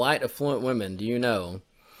many white affluent women do you know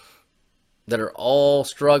that are all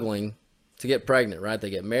struggling to get pregnant, right? They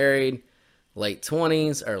get married, late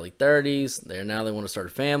 20s, early 30s. They want to start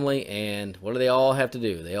a family, and what do they all have to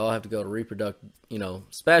do? They all have to go to reproductive,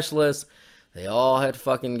 specialists. They all have to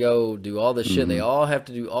fucking go do all this shit. They all have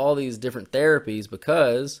to do all these different therapies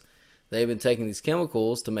because they've been taking these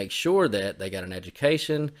chemicals to make sure that they got an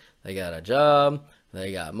education, they got a job,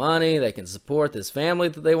 they got money, they can support this family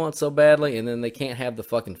that they want so badly, and then they can't have the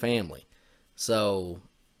fucking family. So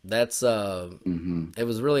that's it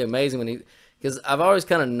was really amazing when because I've always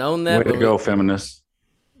kind of known that. Way to go, feminists.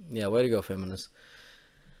 Yeah, way to go, feminists.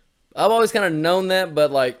 I've always kind of known that,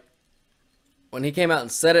 but like when he came out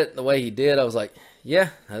and said it the way he did, I was like, yeah,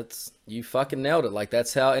 you fucking nailed it. Like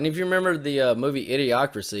that's how. And if you remember the movie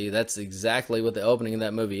Idiocracy, that's exactly what the opening of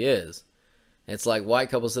that movie is. It's like white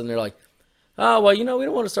couples sitting there like, oh well, we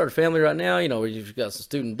don't want to start a family right now. We've got some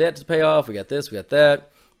student debt to pay off. We got this, we got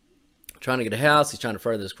that. Trying to get a house. He's trying to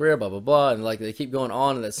further his career. Blah blah blah. And like they keep going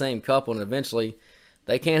on in that same couple, and eventually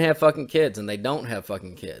they can't have fucking kids, and they don't have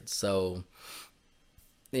fucking kids. So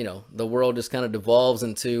the world just kind of devolves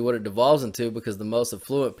into what it devolves into because the most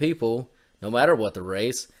affluent people, no matter what the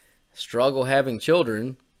race, struggle having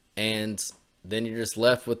children, and then you're just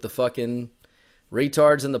left with the fucking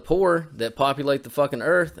retards and the poor that populate the fucking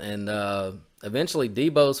earth, and eventually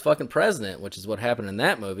Debo's fucking president, which is what happened in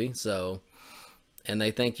that movie. So, and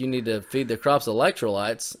they think you need to feed the crops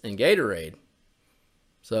electrolytes and Gatorade.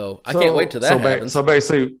 So I can't wait till that happens. So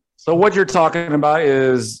basically, what you're talking about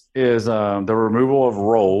is the removal of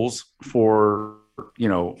roles for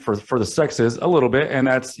the sexes a little bit, and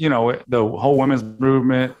that's the whole women's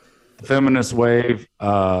movement, the feminist wave.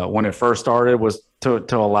 When it first started was to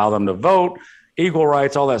allow them to vote, equal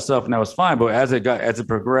rights, all that stuff, and that was fine. But as it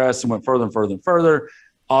progressed and went further and further and further,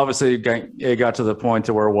 obviously it got to the point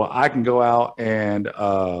to where, well, I can go out and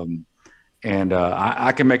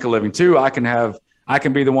I can make a living too. I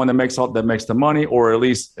can be the one that makes the money, or at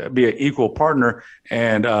least be an equal partner.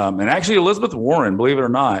 And actually, Elizabeth Warren, believe it or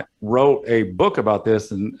not, wrote a book about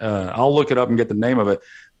this, and I'll look it up and get the name of it.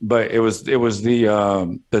 But it was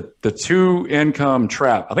the two income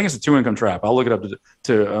trap. I think it's the two income trap. I'll look it up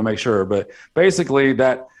to make sure. But basically,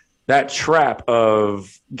 that trap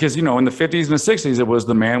of, because in the 50s and the 60s, it was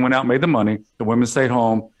the man went out and made the money, the women stayed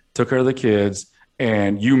home, took care of the kids,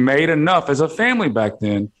 and you made enough as a family back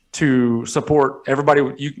then to support everybody.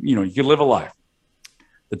 You could live a life.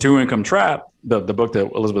 The two income trap, the book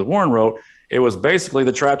that Elizabeth Warren wrote, it was basically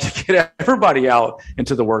the trap to get everybody out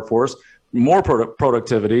into the workforce, more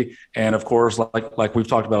productivity, and of course, like we've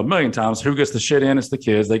talked about a million times, who gets the shit in? It's the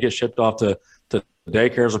kids. They get shipped off to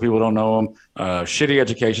daycares where people don't know them, shitty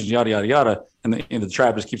educations, yada yada yada, and the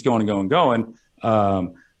trap just keeps going and going and going.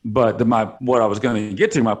 But what I was going to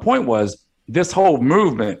get to, my point was, this whole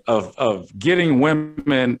movement of getting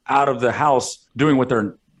women out of the house, doing what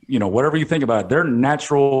they're, whatever you think about it, their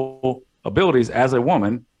natural abilities as a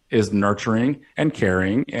woman is nurturing and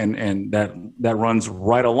caring, and that runs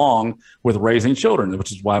right along with raising children,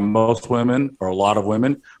 which is why most women, or a lot of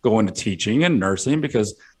women, go into teaching and nursing,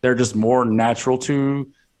 because they're just more natural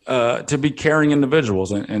to be caring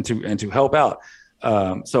individuals and to help out.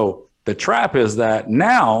 So the trap is that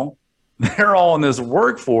now they're all in this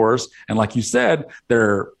workforce, and like you said,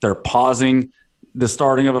 they're pausing the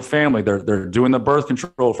starting of a family. They're doing the birth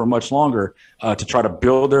control for much longer to try to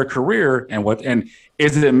build their career. And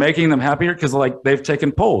is it making them happier? Because they've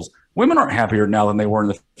taken polls. Women aren't happier now than they were in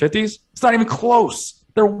the 50s. It's not even close.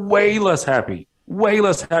 They're way less happy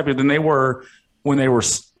than they were when they were,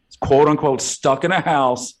 quote unquote, stuck in a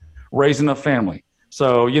house raising a family.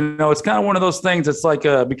 So, it's kind of one of those things. It's like,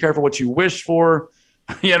 be careful what you wish for.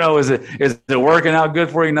 Is it working out good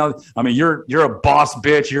for you now? I mean, you're a boss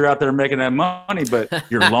bitch. You're out there making that money, but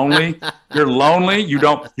you're lonely.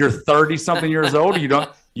 You're 30 something years old.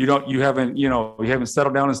 You haven't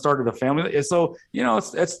settled down and started a family. So,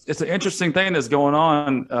 it's an interesting thing that's going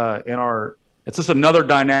on it's just another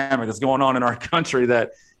dynamic that's going on in our country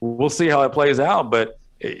that we'll see how it plays out. But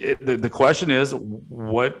the question is,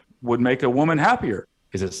 what would make a woman happier?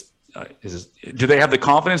 Do they have the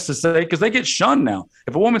confidence to say, because they get shunned now.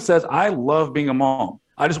 If a woman says, I love being a mom,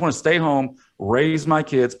 I just want to stay home, raise my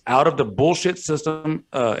kids out of the bullshit system,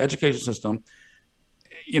 education system,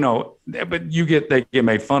 but they get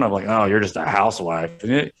made fun of, like, oh, you're just a housewife.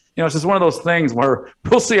 And it's just one of those things where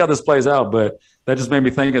we'll see how this plays out. But that just made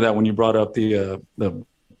me think of that when you brought up the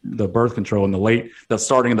birth control and the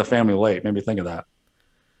starting of the family late. Made me think of that.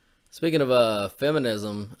 Speaking of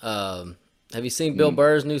feminism, have you seen Bill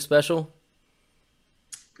Burr's new special?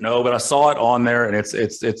 No, but I saw it on there, and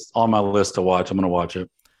it's on my list to watch. I'm going to watch it.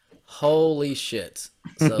 Holy shit.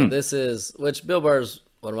 So which Bill Burr's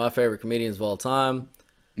one of my favorite comedians of all time.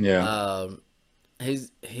 Yeah.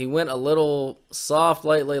 He went a little soft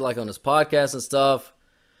lately, like on his podcast and stuff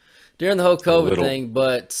during the whole COVID thing,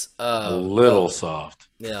 but a little soft.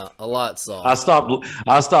 Yeah, a lot soft.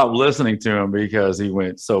 I stopped listening to him because he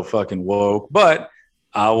went so fucking woke, but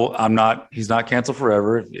he's not canceled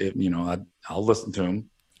forever. I'll listen to him.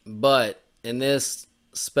 But in this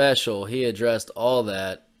special, he addressed all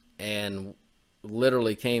that and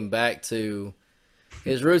literally came back to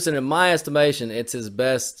his roots. And in my estimation, it's his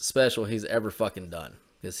best special he's ever fucking done.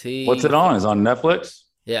 What's it on? Is it on Netflix?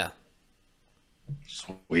 Yeah.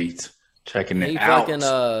 Sweet. Checking it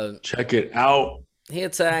out. Check it out. He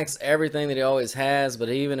attacks everything that he always has, but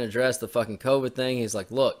he even addressed the fucking COVID thing. He's like,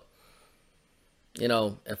 look,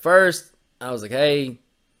 at first I was like, hey,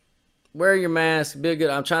 wear your mask, be good.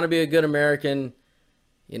 I'm trying to be a good American,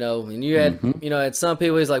 and you had, had some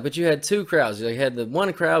people, he's like, but you had two crowds. You had the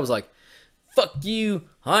one crowd was like, fuck you,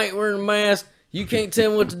 I ain't wearing a mask. You can't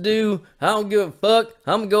tell me what to do. I don't give a fuck.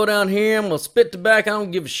 I'm going to go down here. I'm going to spit tobacco. I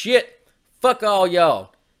don't give a shit. Fuck all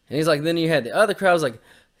y'all. And he's like, then you had the other crowd was like,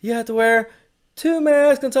 you have to wear 2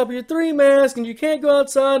 masks on top of your 3 masks, and you can't go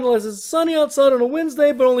outside unless it's sunny outside on a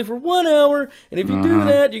Wednesday, but only for 1 hour. And if you do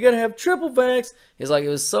that, you gotta have triple vax. He's like, it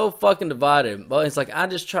was so fucking divided. But it's like, I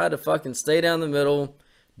just tried to fucking stay down the middle,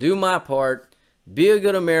 do my part, be a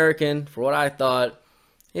good American for what I thought.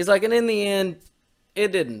 He's like, and in the end,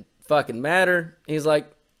 it didn't fucking matter. He's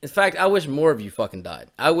like, in fact, I wish more of you fucking died.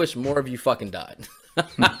 I wish more of you fucking died.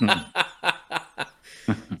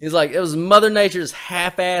 He's like, it was Mother Nature's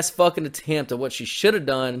half-ass fucking attempt at what she should have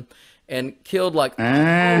done and killed like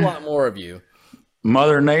a whole lot more of you.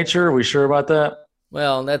 Mother Nature, are we sure about that?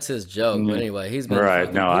 Well, that's his joke. But anyway, he's been, right.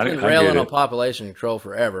 he's been railing on population control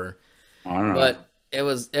forever. I don't know. But it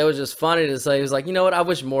was just funny to say. He was like, you know what? I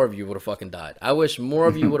wish more of you would have fucking died. I wish more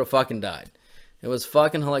of you would have fucking died. It was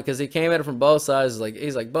fucking hilarious because he came at it from both sides.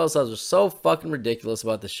 He's like, both sides are so fucking ridiculous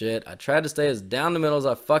about the shit. I tried to stay as down the middle as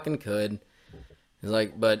I fucking could. He's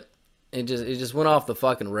like, but it just went off the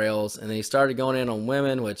fucking rails, and then he started going in on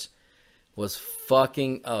women, which was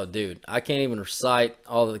fucking, oh dude, I can't even recite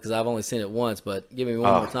all of it because I've only seen it once. But give me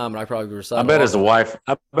one more time, and I probably recite. I bet his wife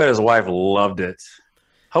loved it.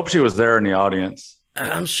 Hope she was there in the audience.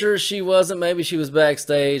 I'm sure she wasn't. Maybe she was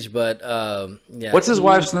backstage, but yeah. What's his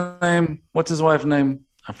wife's name?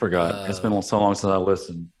 I forgot. It's been so long since I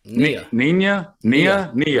listened. Nia.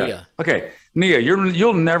 Nia. Okay, Nia,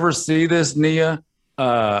 you'll never see this, Nia.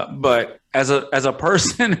 But as a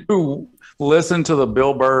person who listened to the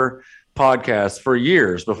Bill Burr podcast for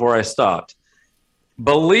years before I stopped,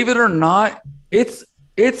 believe it or not, it's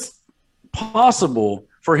possible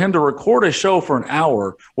for him to record a show for an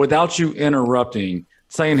hour without you interrupting,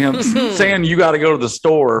 saying you got to go to the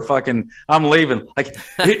store, fucking I'm leaving. Like,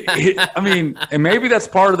 I mean, and maybe that's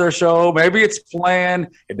part of their show. Maybe it's planned.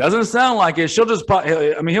 It doesn't sound like it. She'll just,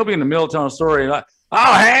 he'll be in the middle of telling a story. Like,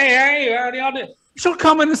 oh, hey, how do y'all do? She'll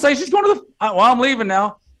come in and say she's going to I'm leaving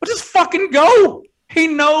now. But just fucking go. He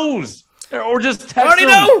knows. Or just text him.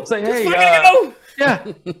 Know. Say, just hey, go.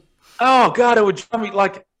 Yeah. Oh God, it would drive me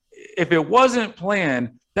like. If it wasn't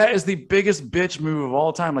planned, that is the biggest bitch move of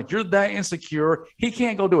all time. Like, you're that insecure. He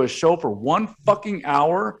can't go do a show for 1 fucking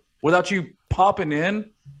hour without you popping in.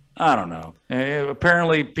 I don't know.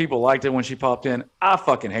 Apparently, people liked it when she popped in. I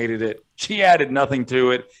fucking hated it. She added nothing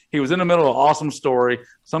to it. He was in the middle of an awesome story,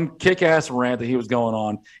 some kick-ass rant that he was going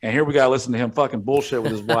on, and here we got to listen to him fucking bullshit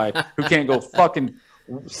with his wife, who can't go fucking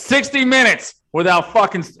 60 minutes without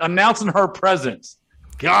fucking announcing her presence.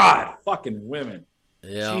 God, fucking women.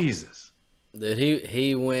 Yeah. Jesus. Dude,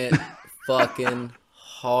 he went fucking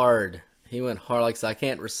hard. He went hard. Like, so I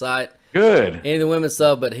can't recite any of the women's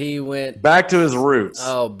stuff, but he went back to his roots.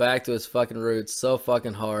 Oh, back to his fucking roots. So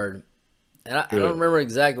fucking hard. And I don't remember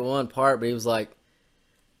exactly one part, but he was talking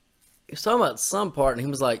about some part, and he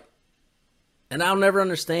was like, and I'll never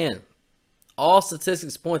understand. All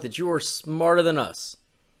statistics point that you are smarter than us.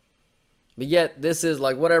 But yet, this is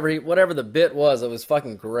like whatever the bit was, it was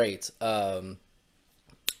fucking great.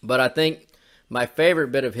 But I think my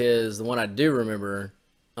favorite bit of his, the one I do remember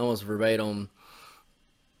almost verbatim,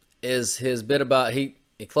 is his bit about he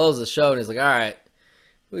closed the show and he's like, all right,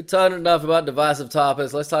 we talked enough about divisive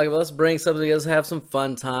topics. Let's bring something together, let's have some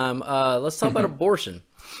fun time. Let's talk about abortion.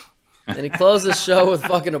 And he closed the show with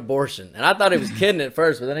fucking abortion. And I thought he was kidding at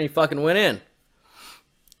first, but then he fucking went in.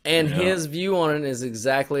 And his view on it is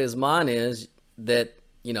exactly as mine is, that,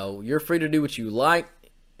 you're free to do what you like.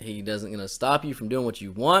 He doesn't going to stop you from doing what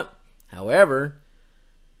you want. However,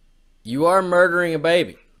 you are murdering a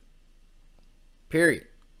baby. Period.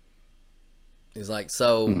 He's like,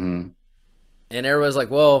 so, and everybody's like,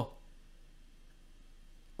 well,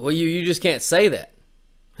 you just can't say that.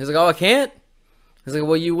 He's like, oh, I can't? He's like,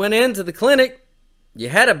 well, you went into the clinic, you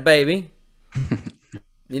had a baby,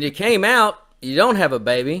 then you came out, you don't have a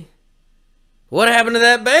baby. What happened to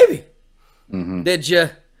that baby? Did you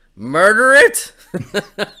murder it?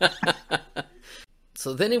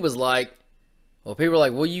 So then he was like, well, people were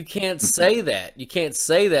like, well, you can't say that. You can't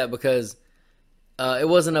say that because it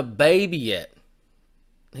wasn't a baby yet.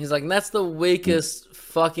 He's like, that's the weakest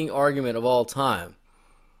fucking argument of all time.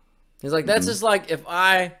 He's like, that's just like if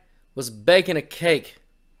I was baking a cake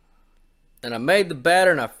and I made the batter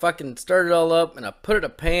and I fucking stirred it all up and I put it in a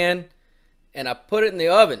pan and I put it in the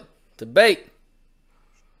oven to bake.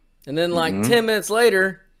 And then like 10 minutes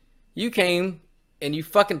later, you came and you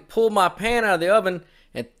fucking pulled my pan out of the oven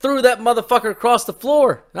and threw that motherfucker across the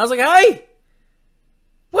floor. And I was like, hey,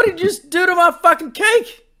 what did you just do to my fucking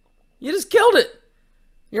cake? You just killed it.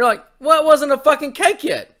 You're like, well, it wasn't a fucking cake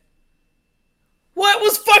yet. What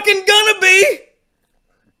was fucking gonna be?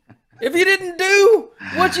 If you didn't do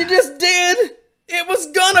what you just did, it was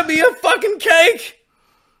gonna be a fucking cake.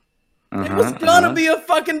 It was gonna be a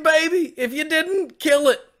fucking baby if you didn't kill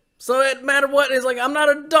it. So it matter what, it's like, I'm not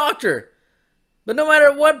a doctor, but no matter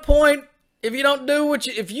at what point, if you don't do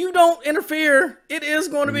if you don't interfere, it is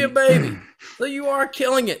going to be a baby. So you are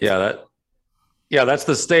killing it. Yeah, that's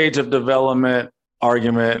the stage of development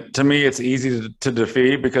argument. To me, it's easy to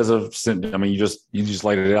defeat because of, I mean, you just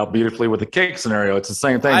laid it out beautifully with the cake scenario. It's the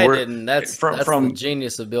same thing. I didn't. That's the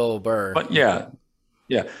genius of Bill Burr. But yeah.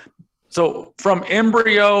 So from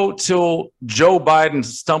embryo till Joe Biden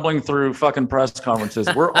stumbling through fucking press conferences,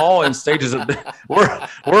 we're all in stages of we're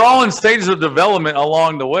all in stages of development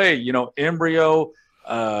along the way. You know, embryo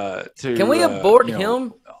to. Can we abort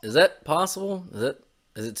him? Is that possible?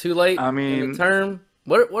 Is it too late? I mean, in the term.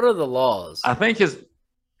 What are the laws? I think his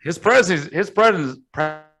presidency.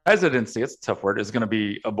 It's a tough word. Is going to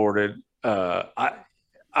be aborted. I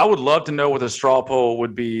would love to know what the straw poll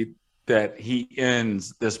would be that he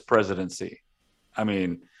ends this presidency. I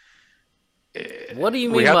mean, what do you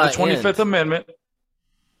mean? We have by the 25th end? Amendment.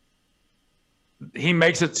 He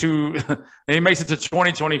makes it to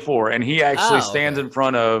 2024, and he actually stands in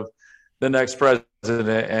front of the next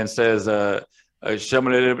president and says, president.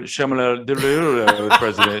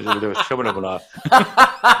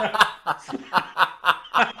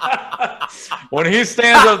 When he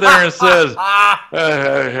stands up there and says,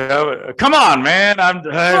 "Come on, man! I'm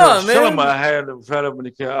showing my hand in front of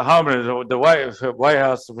the White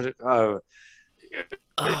House."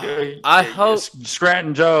 I hope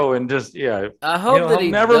Scranton Joe and just I hope that he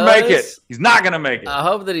never make it. He's not gonna make it. I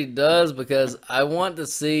hope that he does, because I want to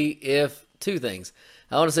see if two things.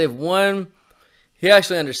 I want to see if one, he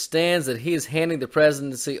actually understands that he is handing the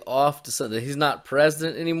presidency off to something, that he's not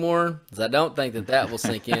president anymore, because I don't think that will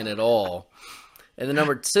sink in at all. And then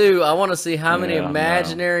number two, I want to see how many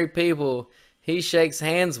imaginary people he shakes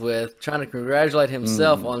hands with, trying to congratulate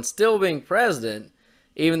himself on still being president,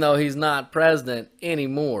 even though he's not president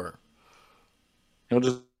anymore. He'll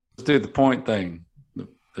just do the point thing,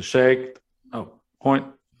 the shake. Oh, point,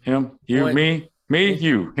 him, you, point. me,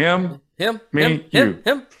 you, him, me, you.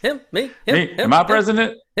 Him, me. Am I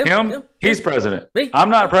president? Him. He's president. Me. I'm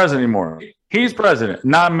not president anymore. He's president,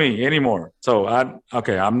 not me anymore. So I'm.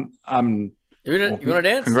 You want to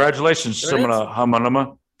dance? Congratulations, Shimana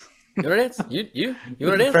Hamanama. You want to dance? You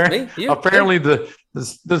want to dance? Me? You? Apparently, the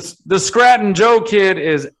Scranton Joe kid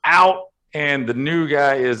is out, and the new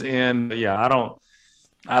guy is in. Yeah, I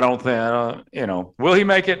don't think. Will he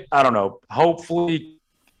make it? I don't know. Hopefully,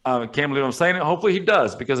 can't believe I'm saying it. Hopefully, he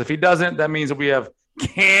does, because if he doesn't, that means that we have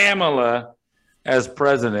Kamala as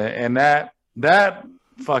president, and that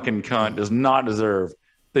fucking cunt does not deserve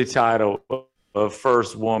the title of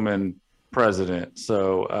first woman president.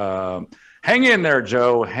 So hang in there,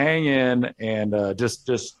 Joe. Hang in, and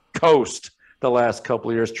just coast the last couple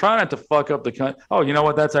of years. Try not to fuck up the country. Oh, you know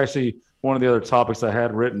what? That's actually one of the other topics I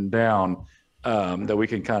had written down that we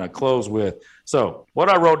can kind of close with. So what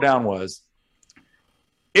I wrote down was,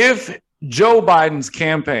 if Joe Biden's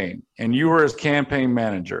campaign, and you were his campaign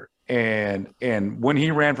manager, and when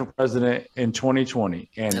he ran for president in 2020,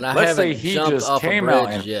 and let's say he just came out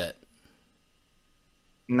and yet.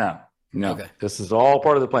 No. Okay. This is all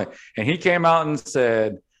part of the plan. And he came out and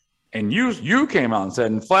said, and you came out and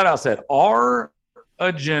said, and flat out said, our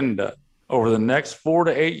agenda over the next 4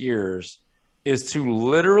 to 8 years is to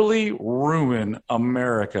literally ruin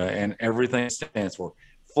America and everything it stands for.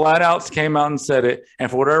 Flat out came out and said it,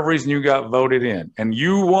 and for whatever reason you got voted in, and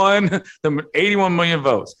you won the 81 million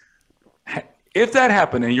votes. If that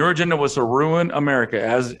happened and your agenda was to ruin America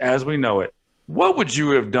as we know it, what would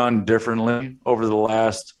you have done differently over the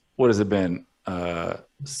last, what has it been,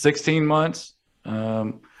 16 months?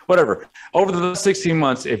 Whatever. Over the 16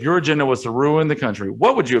 months, if your agenda was to ruin the country,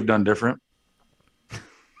 what would you have done different?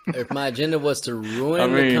 If my agenda was to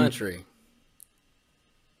ruin the country.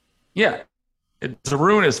 Yeah. It's to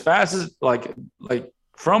ruin as fast as, like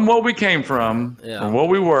from what we came from, from what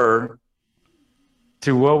we were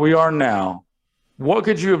to what we are now. What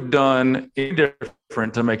could you have done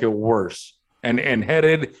different to make it worse and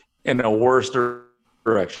headed in a worse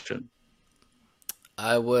direction?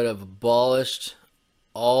 I would have abolished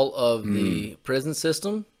all of the prison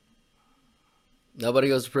system. Nobody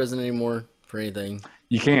goes to prison anymore for anything.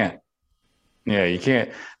 You can't. Yeah, you can't.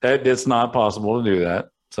 It's not possible to do that.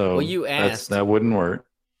 So well, you asked. That wouldn't work.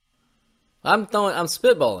 I'm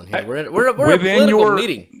spitballing here. We're a political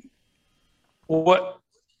meeting. What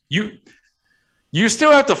you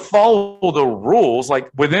still have to follow the rules, like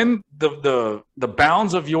within the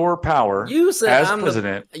bounds of your power. You said as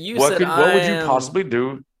president. What would you possibly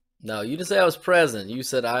do? No, you didn't say I was president. You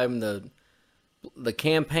said I'm the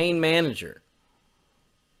campaign manager.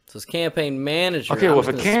 So his campaign manager. Okay, well, if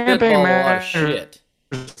a campaign manager shit.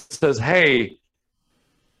 says, "Hey,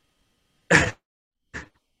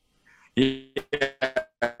 you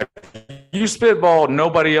spitball,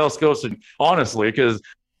 nobody else goes to," honestly, because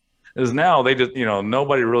now they just,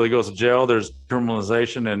 nobody really goes to jail. There's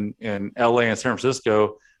criminalization in LA and San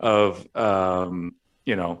Francisco of,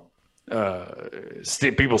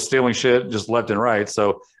 people stealing shit just left and right.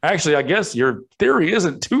 So actually, I guess your theory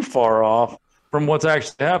isn't too far off from what's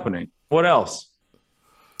actually happening. What else?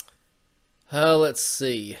 Let's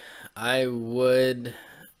see. I would,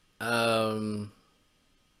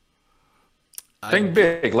 think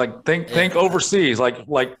big, like think overseas, like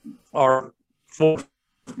our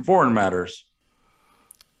foreign matters.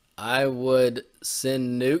 I would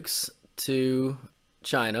send nukes to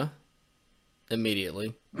China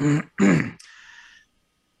immediately.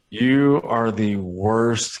 You are the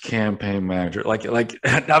worst campaign manager. Like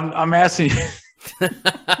I'm asking you.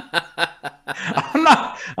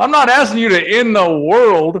 I'm not asking you to end the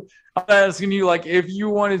world. I'm asking you, like, if you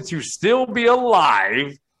wanted to still be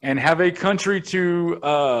alive and have a country to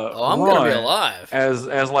I'm gonna be alive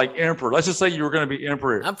as like emperor. Let's just say you were going to be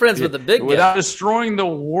emperor. I'm friends with the big guy. Without destroying the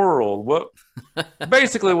world. What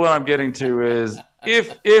basically what I'm getting to is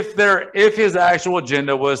if his actual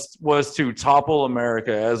agenda was to topple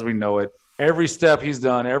America as we know it, every step he's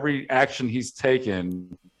done, every action he's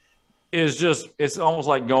taken is just, it's almost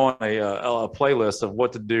like going a playlist of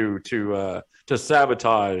what to do to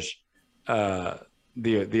sabotage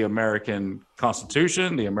the American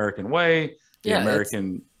Constitution, the American way, the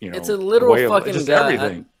American, it's a literal fucking just guide.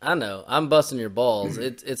 Everything. I know. I'm busting your balls.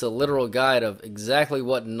 It's a literal guide of exactly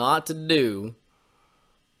what not to do.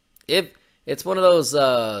 If it's one of those,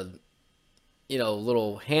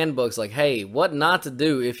 little handbooks, like, hey, what not to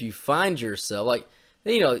do if you find yourself, like,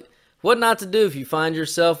 what not to do if you find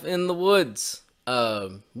yourself in the woods.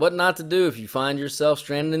 What not to do if you find yourself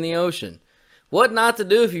stranded in the ocean. What not to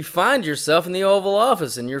do if you find yourself in the Oval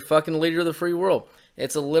Office and you're fucking leader of the free world.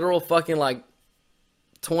 It's a literal fucking, like,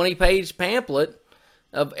 20-page pamphlet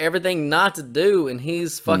of everything not to do, and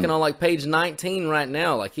he's fucking on, like, page 19 right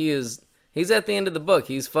now. Like, he's at the end of the book.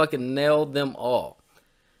 He's fucking nailed them all.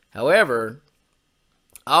 However,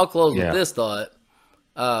 I'll close with this thought.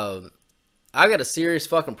 I got a serious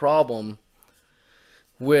fucking problem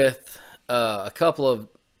with a couple of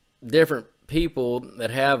different people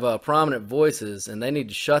that have prominent voices, and they need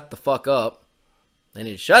to shut the fuck up. They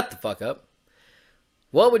need to shut the fuck up.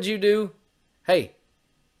 What would you do? Hey,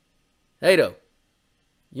 though,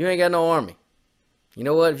 you ain't got no army. You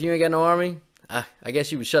know what? If you ain't got no army, I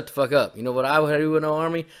guess you would shut the fuck up. You know what I would do with no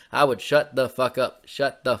army? I would shut the fuck up.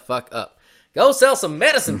 Shut the fuck up. Go sell some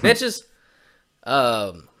medicine, bitches.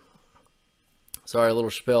 Sorry, a little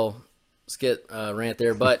Chappelle skit rant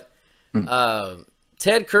there, but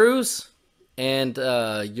Ted Cruz and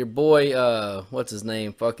your boy, what's his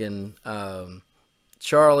name? Fucking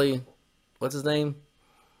Charlie, what's his name?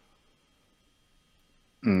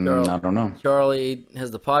 I don't know. Charlie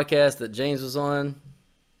has the podcast that James was on.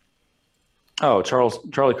 Oh,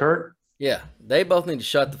 Charlie Kirk? Yeah, they both need to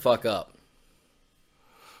shut the fuck up.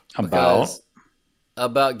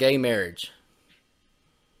 About gay marriage.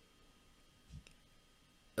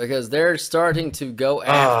 Because they're starting to go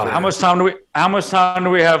after. How much time do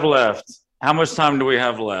we have left? How much time do we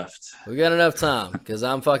have left? We got enough time, because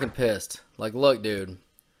I'm fucking pissed. Like, look, dude.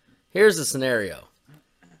 Here's the scenario.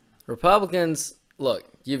 Republicans, look,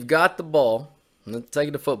 you've got the ball. Let's take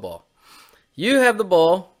it to football. You have the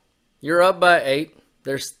ball. You're up by 8.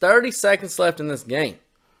 There's 30 seconds left in this game.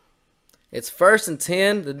 It's 1st and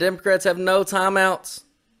 10. The Democrats have no timeouts.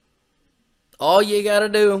 All you got to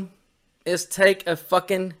do is take a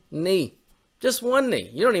fucking knee. Just one knee.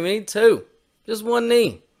 You don't even need 2. Just one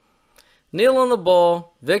knee. Kneel on the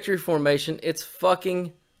ball. Victory formation. It's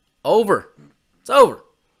fucking over. It's over.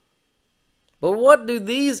 But what do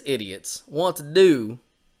these idiots want to do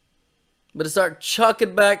but to start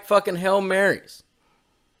chucking back fucking Hail Marys?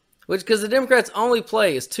 Which, because the Democrats' only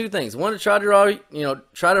play is 2 things. One, to try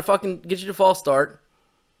to fucking get you to false start,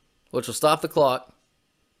 which will stop the clock.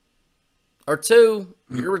 Or 2,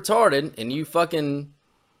 you're retarded and you fucking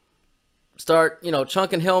start,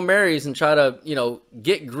 chunking Hail Marys and try to,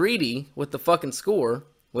 get greedy with the fucking score,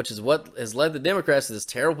 which is what has led the Democrats to this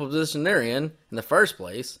terrible position they're in the first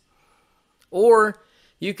place. Or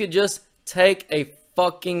you could just take a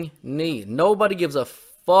fucking knee. Nobody gives a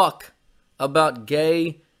fuck about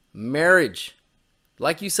gay marriage.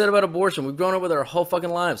 Like you said about abortion, we've grown up with our whole fucking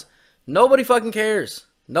lives. Nobody fucking cares.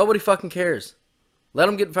 Nobody fucking cares. Let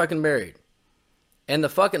them get fucking married. And the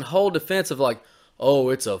fucking whole defense of like, oh,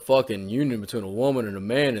 it's a fucking union between a woman and a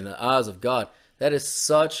man in the eyes of God. That is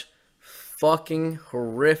such fucking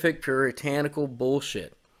horrific, puritanical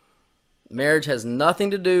bullshit. Marriage has nothing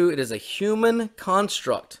to do. It is a human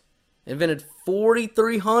construct invented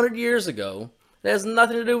 4,300 years ago. It has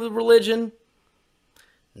nothing to do with religion,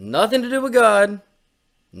 nothing to do with God,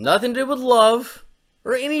 nothing to do with love,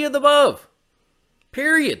 or any of the above.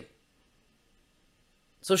 Period.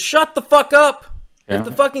 So shut the fuck up. Yeah. If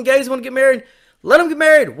the fucking gays want to get married, let them get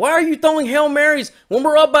married. Why are you throwing Hail Marys when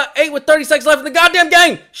we're up by 8 with 30 seconds left in the goddamn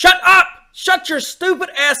game? Shut up. Shut your stupid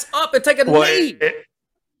ass up and take a knee.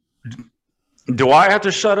 Do I have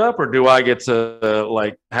to shut up, or do I get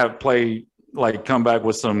to come back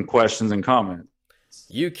with some questions and comments?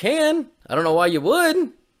 You can. I don't know why you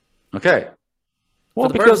would. Okay. Well,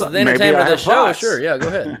 for the purpose of the entertainment of the show, sure. Yeah, go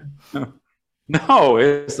ahead. No,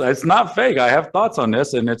 it's not fake. I have thoughts on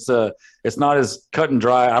this, and it's not as cut and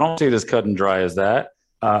dry. I don't see it as cut and dry as that.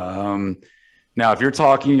 Now, if you're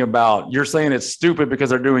talking about, you're saying it's stupid because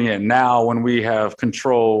they're doing it now when we have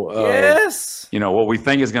control of, yes, what we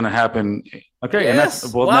think is going to happen. Okay, yes.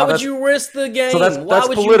 And why would you risk the game? So that's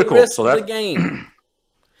political. You risk the game?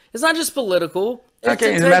 It's not just political. It's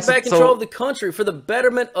to take back control of the country for the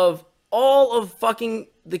betterment of all of fucking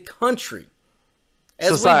the country, as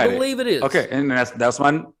society. We believe it is. Okay, and that's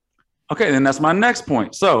my next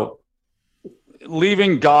point. So,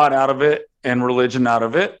 leaving God out of it and religion out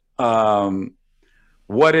of it.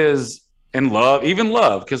 What is in love, even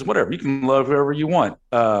love, because whatever, you can love whoever you want.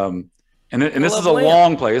 And this is a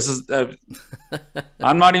long play. This is,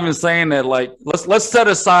 I'm not even saying that, like, let's set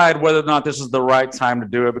aside whether or not this is the right time to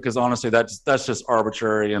do it, because honestly, that's just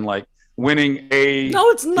arbitrary, and like winning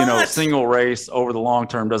it's not. Single race over the long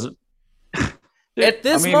term doesn't. At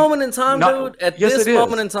this moment in time, dude, at this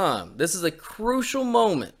moment in time, this is a crucial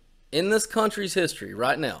moment in this country's history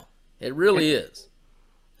right now. It really is.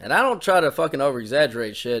 And I don't try to fucking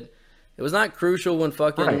over-exaggerate shit. It was not crucial when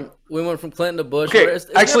fucking we went from Clinton to Bush. Okay, it's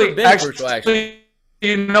never been crucial, actually.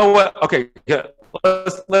 You know what? Okay, yeah.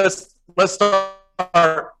 Let's start.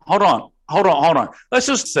 Hold on.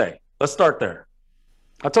 Let's start there.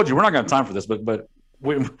 I told you we're not going to have time for this, but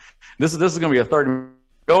this is going to be a 30.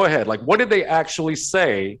 Go ahead. Like, what did they actually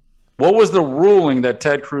say? What was the ruling that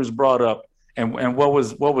Ted Cruz brought up, and what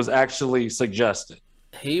was actually suggested?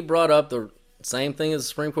 He brought up the same thing as the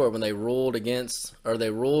Supreme Court when they ruled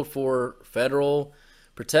for federal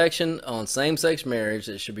protection on same-sex marriage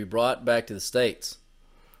that should be brought back to the states.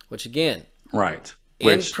 Which again, right.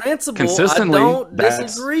 In principle, I don't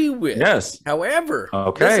disagree with. Yes. However,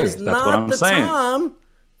 okay, this is not the time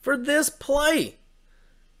for this play.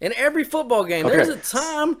 In every football game, there's a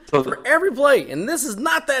time for every play, and this is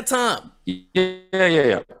not that time.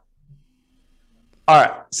 Yeah. All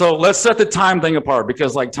right, so let's set the time thing apart,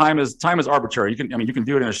 because like time is arbitrary. You can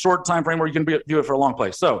do it in a short time frame, or you can do it for a long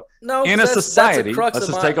play. So in a society, let's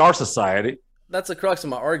just take our society. That's the crux of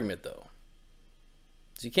my argument, though.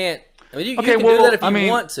 So you can't. I mean, you can do that if you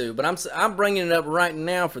want to, but I'm bringing it up right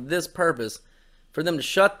now for this purpose, for them to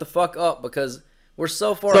shut the fuck up, because we're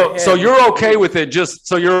so far ahead. So you're okay with it?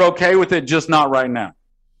 Just not right now.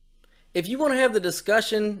 If you want to have the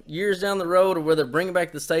discussion years down the road, or whether bring it back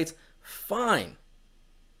to the states, fine.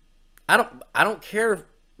 I don't care,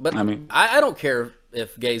 but I don't care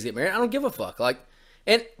if gays get married. I don't give a fuck.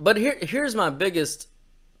 But here's my biggest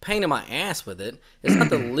pain in my ass with it. It's not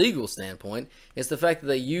the legal standpoint. It's the fact that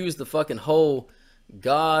they use the fucking whole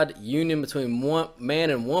God union between man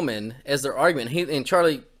and woman as their argument. And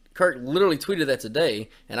Charlie Kirk literally tweeted that today,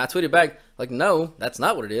 and I tweeted back like, no, that's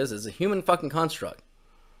not what it is. It's a human fucking construct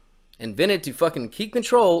invented to fucking keep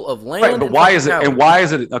control of land. Right, but why is it? And why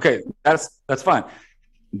is it? Okay, that's fine.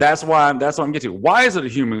 That's what I'm getting to. Why is it a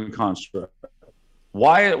human construct?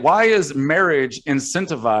 Why is marriage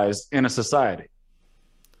incentivized in a society?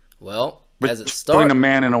 Well, as it started, between a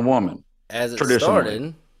man and a woman. As it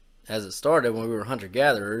started when we were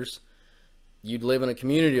hunter-gatherers, you'd live in a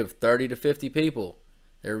community of 30 to 50 people.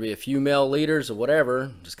 There would be a few male leaders or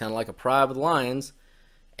whatever, just kind of like a pride with lions.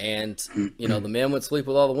 And, the men would sleep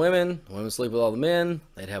with all the women would sleep with all the men.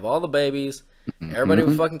 They'd have all the babies. Everybody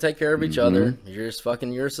would fucking take care of each other. You're just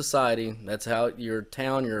fucking your society. That's how your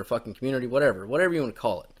town, your fucking community, whatever you want to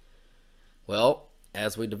call it. Well,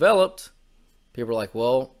 as we developed, people are like,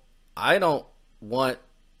 well, now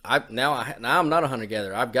I'm not a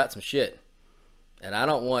hunter-gatherer. I've got some shit. And I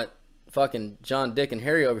don't want fucking John, Dick, and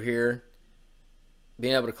Harry over here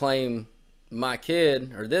being able to claim my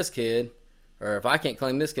kid or this kid, or if I can't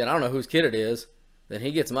claim this kid, I don't know whose kid it is, then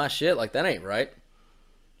he gets my shit. Like, that ain't right.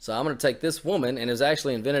 So I'm going to take this woman, and it was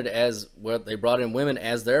actually invented as what they brought in women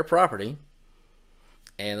as their property.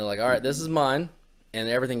 And they're like, all right, this is mine. And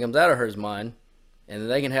everything comes out of her is mine. and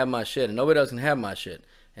they can have my shit, and nobody else can have my shit.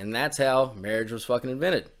 And that's how marriage was fucking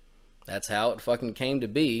invented. That's how it fucking came to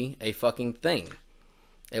be a fucking thing.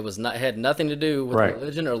 It had nothing to do with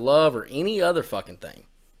religion or love or any other fucking thing.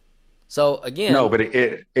 So again, no, but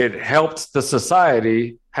it helped the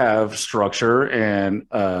society have structure and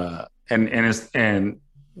instead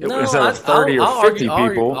of 30 or 50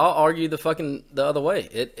 people. I'll argue the other way.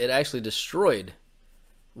 It actually destroyed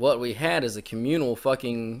what we had as a communal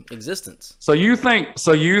fucking existence. So you think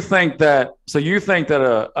that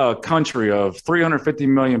a country of 350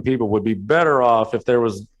 million people would be better off if it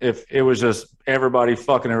was just everybody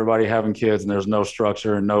fucking everybody having kids and there's no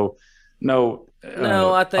structure and no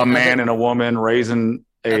I think a man and a woman raising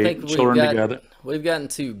children together. We've gotten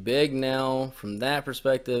too big now from that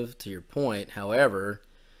perspective. To your point, however,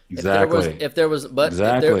 exactly. If there was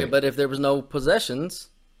no possessions,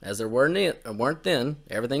 as there weren't then,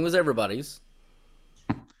 everything was everybody's.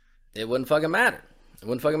 It wouldn't fucking matter.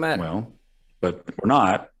 Well, but we're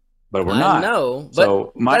not. But we're I not. know.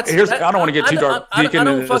 So I don't want to get too deep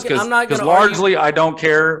into this because largely I don't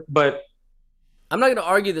care. But I'm not going to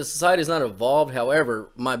argue that society is not evolved.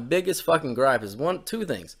 However, my biggest fucking gripe is two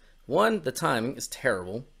things. One, the timing is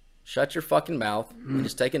terrible. Shut your fucking mouth and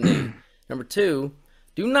just take a knee. Number two,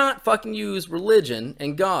 do not fucking use religion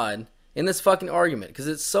and God in this fucking argument because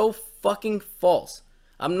it's so fucking false.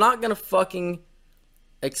 I'm not going to fucking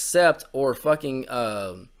accept or fucking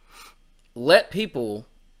let people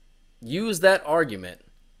use that argument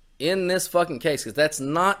in this fucking case because that's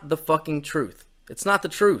not the fucking truth. It's not the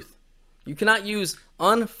truth. You cannot use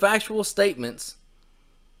unfactual statements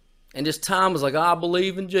and just Tom was like, I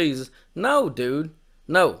believe in Jesus. No, dude.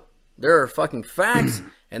 No. There are fucking facts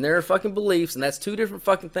and there are fucking beliefs, and that's two different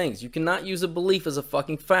fucking things. You cannot use a belief as a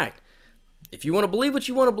fucking fact. If you want to believe what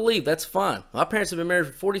you want to believe, that's fine. My parents have been married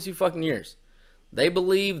for 42 fucking years. They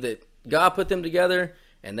believe that God put them together,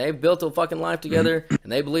 and they've built a fucking life together,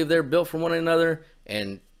 and they believe they're built from one another,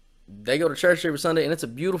 and they go to church every Sunday, and it's a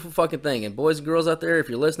beautiful fucking thing. And boys and girls out there, if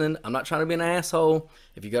you're listening, I'm not trying to be an asshole.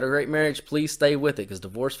 If you got a great marriage, please stay with it, because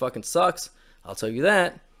divorce fucking sucks. I'll tell you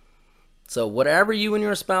that. So whatever you and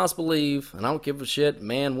your spouse believe, and I don't give a shit,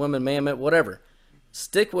 man, woman, whatever,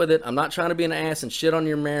 stick with it. I'm not trying to be an ass and shit on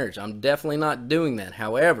your marriage. I'm definitely not doing that.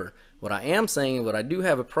 However, what I am saying, what I do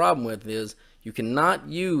have a problem with is you cannot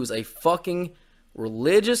use a fucking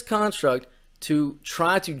religious construct to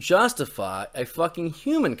try to justify a fucking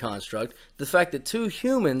human construct. The fact that two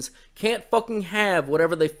humans can't fucking have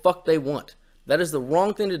whatever the fuck they want. That is the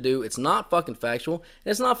wrong thing to do. It's not fucking factual.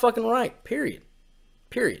 And it's not fucking right. Period.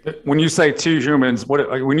 When you say two humans,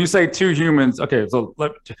 okay, so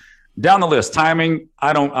down the list, timing.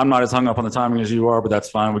 I'm not as hung up on the timing as you are, but that's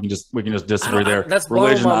fine. We can just disagree there. That's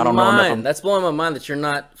blowing my mind. That's blowing my mind that you're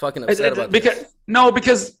not fucking upset about this. No,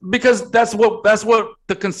 because that's what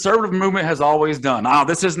the conservative movement has always done. Oh,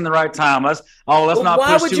 this isn't the right time. Let's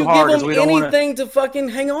not push too hard because we don't want anything to fucking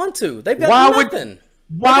hang on to. They've got nothing.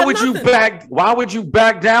 Why would you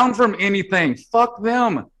back down from anything? Fuck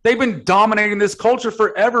them. They've been dominating this culture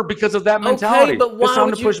forever because of that mentality. Okay, but it's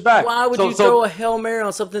time to push back. Why would you throw a Hail Mary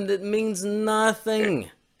on something that means nothing?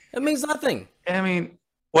 It means nothing. I mean,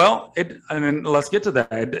 well, and then let's get to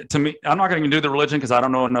that. To me, I'm not going to do the religion because I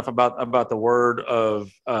don't know enough about the word of.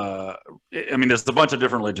 I mean, there's a bunch of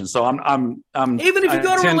different religions, so I'm. Even if you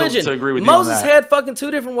go to religion, to agree with Moses had fucking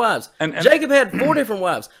 2 different wives. And Jacob had 4 different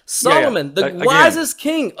wives. Solomon, the wisest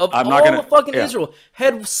king of all fucking Israel,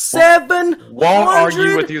 had 700 won't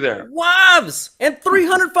argue with you there. Wives and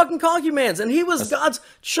 300 fucking concubines, and he was God's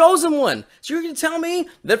chosen one. So you're going to tell me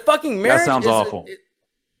that fucking marriage? That sounds awful.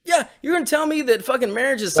 Yeah, you're going to tell me that fucking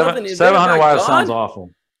marriage is something... 700 wives sounds awful.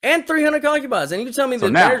 And 300 concubines. And you can tell me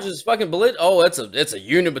that marriage is fucking... it's a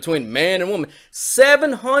union between man and woman.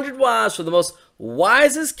 700 wives for the most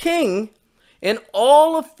wisest king in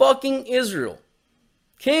all of fucking Israel.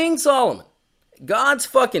 King Solomon. God's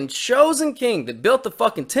fucking chosen king that built the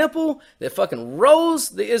fucking temple, that fucking rose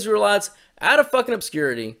the Israelites out of fucking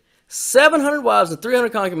obscurity. 700 wives and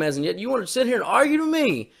 300 concubines. And yet you want to sit here and argue to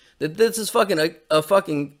me that this is fucking a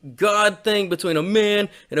fucking God thing between a man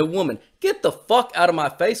and a woman. Get the fuck out of my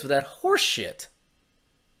face with that horse shit.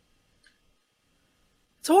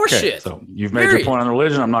 It's horse shit. So you've made your point on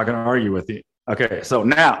religion. I'm not going to argue with you. Okay, so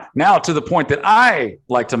now to the point that I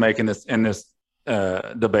like to make in this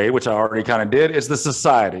debate, which I already kind of did, is the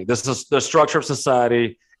society. This is the structure of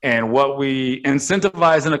society and what we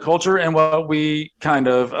incentivize in a culture and what we kind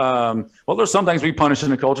of, there's some things we punish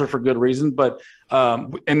in a culture for good reason, but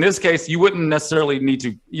in this case, you wouldn't necessarily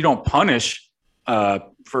you don't punish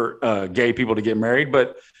for gay people to get married,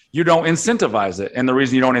 but you don't incentivize it. And the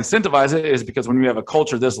reason you don't incentivize it is because when you have a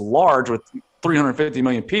culture this large with 350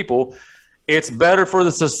 million people. It's better for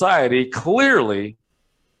the society, clearly,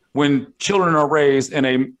 when children are raised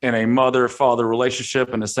in a mother-father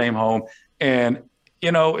relationship in the same home. And,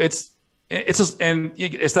 it's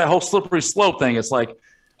that whole slippery slope thing. It's like,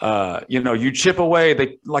 you chip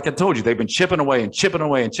away. Like I told you, they've been chipping away and chipping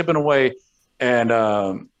away and chipping away.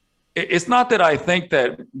 And it's not that I think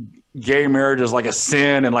that gay marriage is like a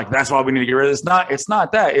sin and like that's why we need to get rid of it. It's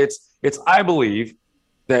not that. It's I believe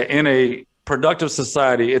that in a productive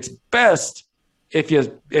society, it's best if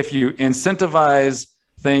you incentivize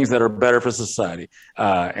things that are better for society.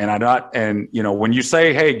 When you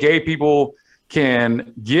say, hey, gay people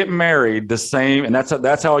can get married the same, and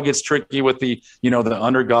that's how it gets tricky with the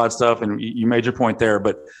under God stuff, and you made your point there.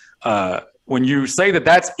 But when you say that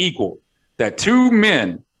that's equal, that two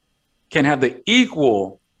men can have the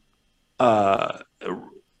equal, they're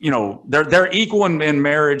equal in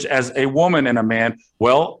marriage as a woman and a man.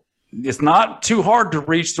 Well, it's not too hard to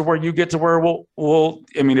reach to where you get to where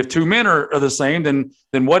if two men are the same, then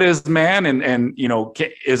what is man? And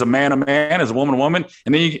is a man, is a woman?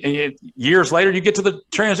 And then years later, you get to the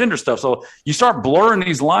transgender stuff. So you start blurring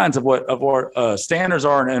these lines of what standards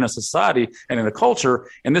are in a society and in a culture.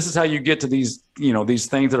 And this is how you get to these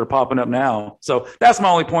things that are popping up now. So that's my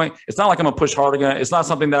only point. It's not like I'm gonna push hard again. It's not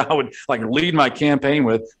something that I would like lead my campaign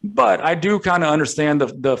with, but I do kind of understand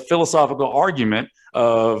the philosophical argument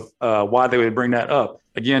of why they would bring that up.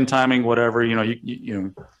 Again, timing, whatever, you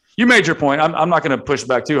made your point. I'm not going to push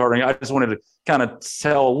back too hard. I just wanted to kind of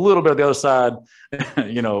tell a little bit of the other side,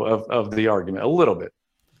 of the argument, a little bit.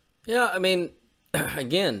 Yeah, I mean,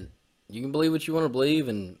 again, you can believe what you want to believe,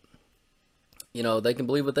 and they can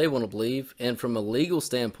believe what they want to believe. And from a legal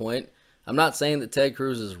standpoint, I'm not saying that Ted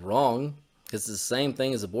Cruz is wrong, because it's the same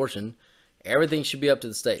thing as abortion. Everything should be up to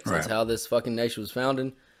the states. Right. That's how this fucking nation was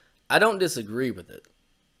founded. I don't disagree with it.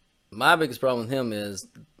 My biggest problem with him is,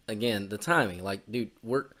 again, the timing. Like, dude,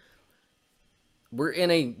 we're in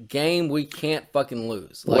a game we can't fucking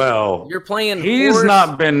lose. Like, well, you're playing. He's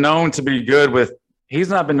not been known to be good with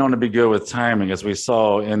timing, as we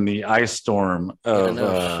saw in the ice storm of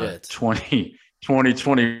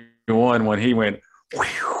 2021 when he went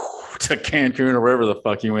to Cancun or wherever the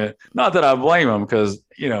fuck he went. Not that I blame him, because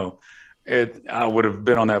I would have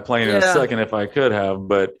been on that plane in a second if I could have,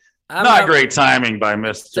 but. Not great timing by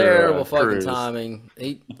Mr. Terrible fucking Cruz. Timing.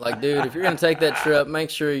 Dude, if you're gonna take that trip, make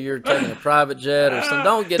sure you're taking a private jet or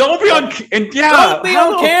something. Don't be on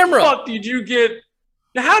camera. Fuck did you get?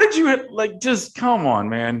 How did you just come on,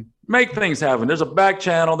 man? Make things happen. There's a back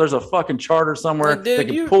channel. There's a fucking charter somewhere. Dude, they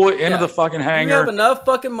can pull it into the fucking hangar. You have enough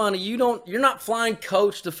fucking money. You're not flying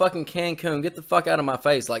coach to fucking Cancun. Get the fuck out of my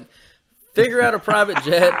face. Figure out a private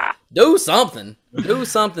jet. Do something. Do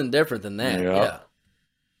something different than that. Yeah.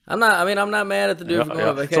 I'm not mad at the dude for going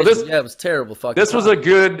on vacation. So it was terrible fucking. This was a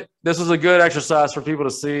good exercise for people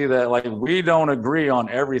to see that we don't agree on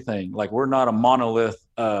everything. We're not a monolith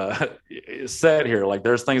set here.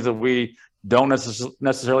 There's things that we don't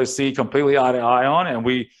necessarily see completely eye to eye on, and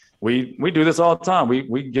we do this all the time.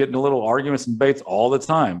 We get into little arguments and debates all the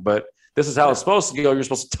time, but this is how it's supposed to go. You're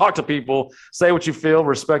supposed to talk to people, say what you feel,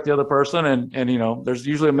 respect the other person, and there's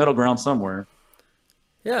usually a middle ground somewhere.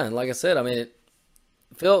 Yeah, and like I said,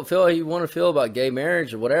 feel how you want to feel about gay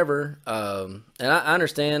marriage or whatever, and I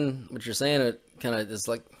understand what you're saying. It kind of is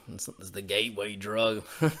it's the gateway drug,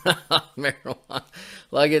 marijuana.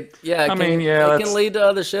 It can lead to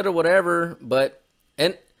other shit or whatever. But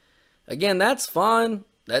and again, that's fine.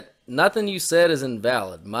 That nothing you said is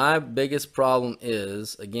invalid. My biggest problem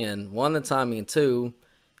is, again, one, the timing, and two,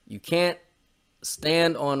 you can't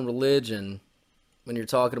stand on religion when you're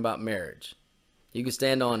talking about marriage. You can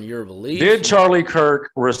stand on your beliefs. Did Charlie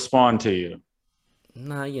Kirk respond to you?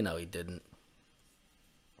 Nah, he didn't.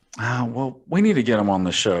 Well, we need to get him on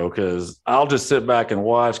the show, because I'll just sit back and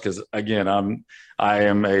watch. Because again, I'm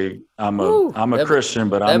a Christian,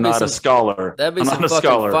 but I'm not a scholar. That'd be some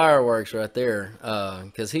fucking fireworks right there.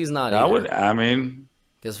 Because he's not.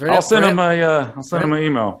 I'll send him an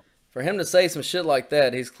email. For him to say some shit like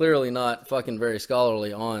that, he's clearly not fucking very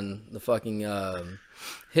scholarly on the fucking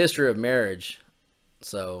history of marriage.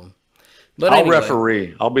 So, but I'll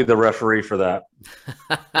referee. I'll be the referee for that.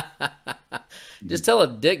 Just tell a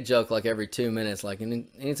dick joke every 2 minutes,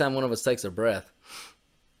 anytime one of us takes a breath.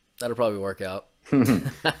 That'll probably work out.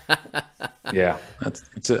 Yeah,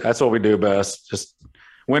 that's what we do best. Just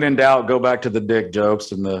when in doubt, go back to the dick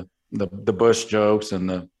jokes and the Bush jokes and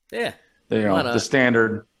the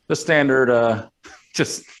standard.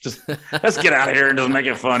 Just let's get out of here and just make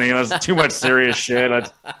it funny. That's too much serious shit.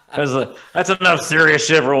 That's enough serious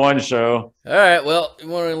shit for one show. All right. Well, you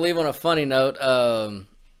want to leave on a funny note.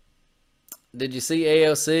 Did you see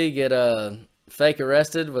AOC get fake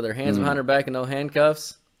arrested with her hands behind her back and no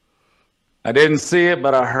handcuffs? I didn't see it,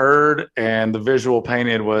 but I heard, and the visual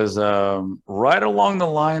painted was right along the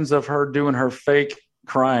lines of her doing her fake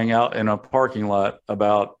crying out in a parking lot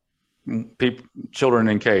about children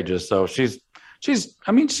in cages. So she's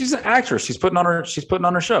an actress. She's putting on her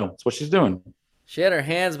show. That's what she's doing. She had her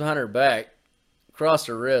hands behind her back, crossed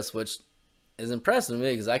her wrists, which is impressive to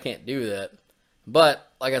me because I can't do that.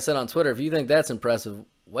 But like I said on Twitter, if you think that's impressive,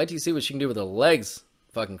 wait till you see what she can do with her legs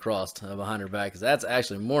fucking crossed behind her back, because that's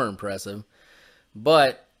actually more impressive.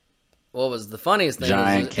 But what was the funniest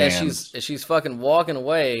thing is as she's fucking walking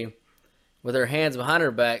away with her hands behind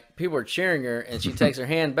her back, people are cheering her, and she takes her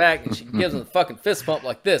hand back and she gives them a fucking fist pump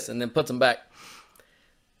like this and then puts them back.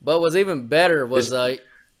 But what's even better was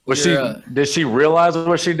did she realize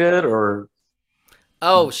what she did, or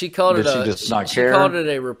she called it she called it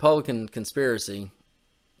a Republican conspiracy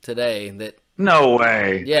today. That no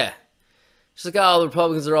way. Yeah. She's like, oh, the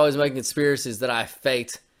Republicans are always making conspiracies that I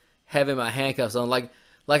faked having my handcuffs on. Like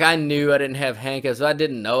I knew I didn't have handcuffs. If I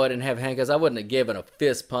didn't know I didn't have handcuffs, I wouldn't have given a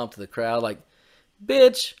fist pump to the crowd. Like,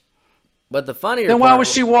 bitch. But the funnier Then why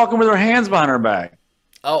was she walking with her hands behind her back?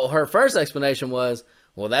 Oh, her first explanation was,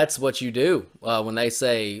 well, that's what you do when they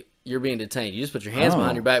say you're being detained. You just put your hands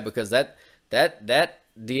behind your back because that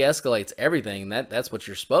de-escalates everything. That's what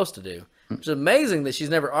you're supposed to do. It's amazing that she's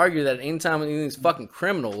never argued that at any time any of these fucking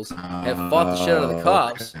criminals have fought the shit out of the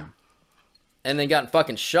cops and then gotten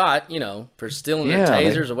fucking shot, for stealing their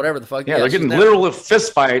tasers or whatever the fuck. Yeah, they're getting literal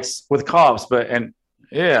fist fights with cops, but no,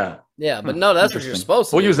 that's what you're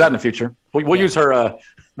supposed to. We'll use that in the future. We'll use her.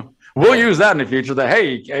 We'll use that in the future. That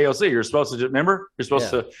hey, AOC, you're supposed to remember. You're supposed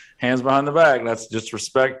to hands behind the back. That's just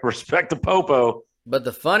respect the popo. But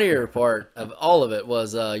the funnier part of all of it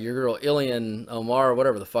was your girl Ilhan Omar,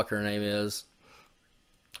 whatever the fuck her name is.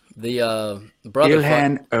 The brother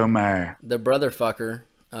Ilhan Omar. The brother fucker,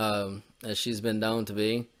 as she's been known to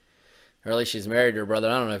be. Or at least she's married to her brother.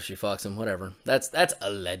 I don't know if she fucks him, whatever. That's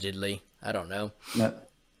allegedly. I don't know.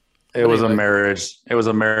 It was a marriage. It was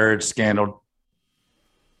a marriage scandal.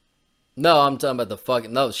 No, I'm talking about the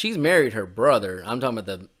fucking. No, she's married her brother. I'm talking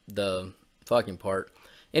about the fucking part.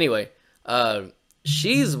 Anyway,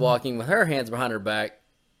 she's walking with her hands behind her back,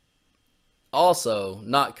 also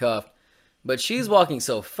not cuffed, but she's walking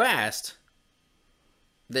so fast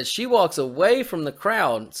that she walks away from the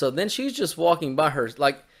crowd. So then she's just walking by her.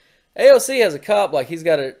 Like, AOC has a cop, like he's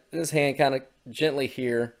got his hand kind of gently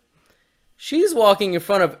here. She's walking in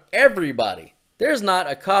front of everybody. There's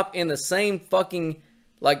not a cop in the same fucking,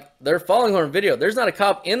 like, they're following her on video. There's not a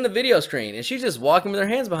cop in the video screen, and she's just walking with her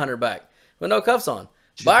hands behind her back with no cuffs on.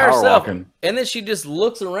 She's by herself. Walking. And then she just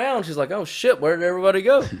looks around. She's like, oh shit, where did everybody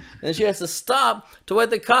go? And she has to stop to wait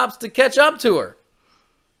the cops to catch up to her.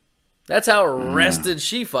 That's how arrested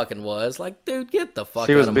she fucking was. Like, dude, get the fuck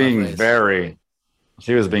out of my face.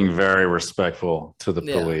 She was being very respectful to the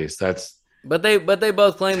police. But they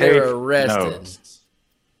both claim they were arrested.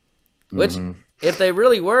 Which, if they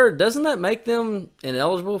really were, doesn't that make them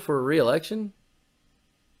ineligible for re-election?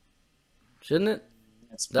 Shouldn't it?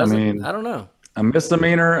 I don't know. A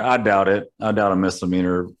misdemeanor, I doubt it. I doubt a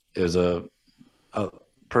misdemeanor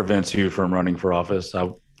prevents you from running for office. I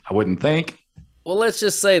wouldn't think. Well, let's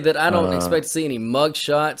just say that I don't expect to see any mug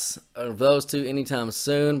shots of those two anytime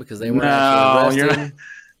soon because they weren't actually arrested.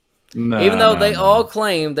 Even though they all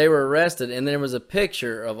claimed they were arrested, and there was a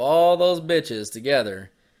picture of all those bitches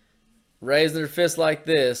together raising their fists like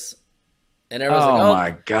this, and everyone's like, "Oh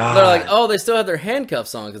my god!" They're like, "Oh, they still have their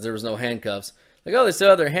handcuffs on because there was no handcuffs." Like, oh, they still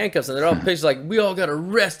have their handcuffs, and they're all pictures like, we all got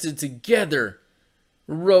arrested together.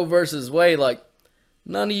 Roe versus Wade. Like,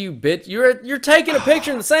 none of you bitch. You're taking a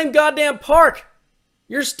picture in the same goddamn park.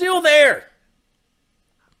 You're still there.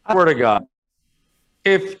 I swear to God,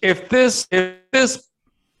 if this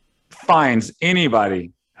finds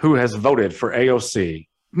anybody who has voted for AOC,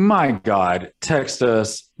 my God, text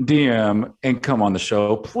us, DM, and come on the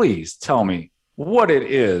show. Please tell me what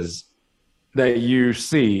it is that you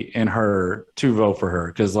see in her to vote for her,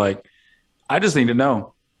 because like I just need to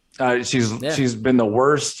know. She's been the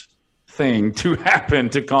worst thing to happen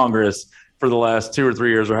to Congress for the last 2 or 3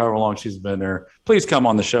 years or however long she's been there. Please come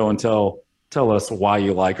on the show and tell us why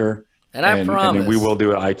you like her, and I promise, and we will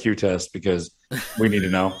do an IQ test because we need to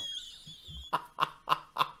know.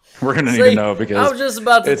 We're gonna need to know because I was just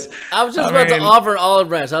about to offer an olive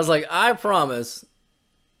branch. I was like, I promise.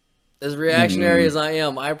 As reactionary as I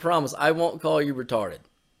am, I promise I won't call you retarded.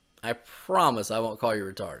 I promise I won't call you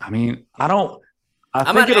retarded. I mean, I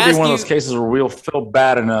think it'll be one of those cases where we'll feel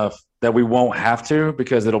bad enough that we won't have to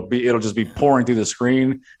because it'll just be pouring through the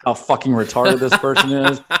screen how fucking retarded this person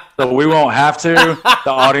is. So we won't have to.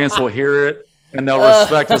 The audience will hear it and they'll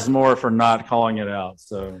respect us more for not calling it out.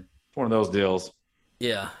 So it's one of those deals.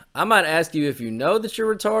 Yeah, I might ask you if you know that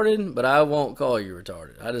you're retarded, but I won't call you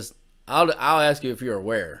retarded. I'll ask you if you're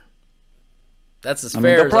aware. That's as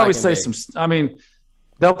fair as I can be.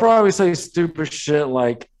 They'll probably say stupid shit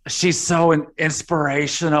like she's so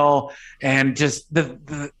inspirational and just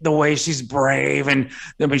the way she's brave and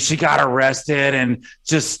she got arrested and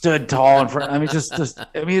just stood tall in front.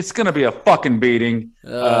 It's gonna be a fucking beating.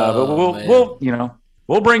 But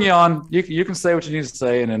we'll bring you on. You can say what you need to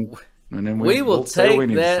say and then we'll say what we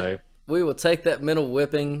need to say. We will take that mental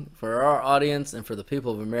whipping for our audience and for the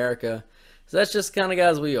people of America. So that's just the kind of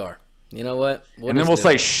guys we are. You know what? And then we'll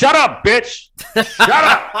say, "Shut up, bitch! Shut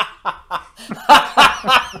up!"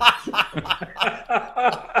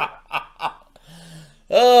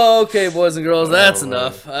 Oh, okay, boys and girls, that's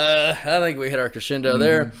enough. I think we hit our crescendo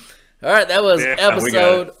there. All right, that was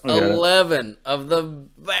episode 11 of the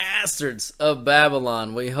Bastards of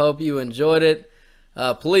Babylon. We hope you enjoyed it.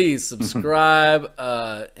 Please subscribe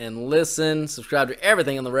and listen. Subscribe to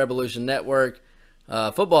everything on the Revolution Network.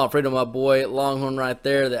 Football and Freedom, my boy, Longhorn right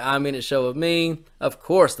there. The I Mean It show of me. Of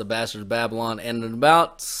course, the Bastards of Babylon. And in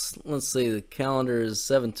about, let's see, the calendar is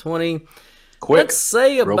 7/20. Let's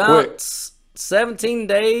say about 17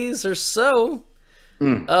 days or so.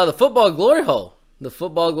 The Football Glory Hole. The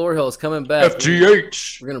Football Glory Hole is coming back.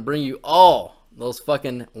 FGH. We're going to bring you all those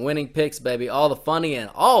fucking winning picks, baby. All the funny and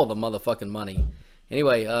all the motherfucking money.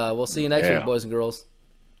 Anyway, we'll see you next week, boys and girls.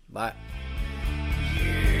 Bye.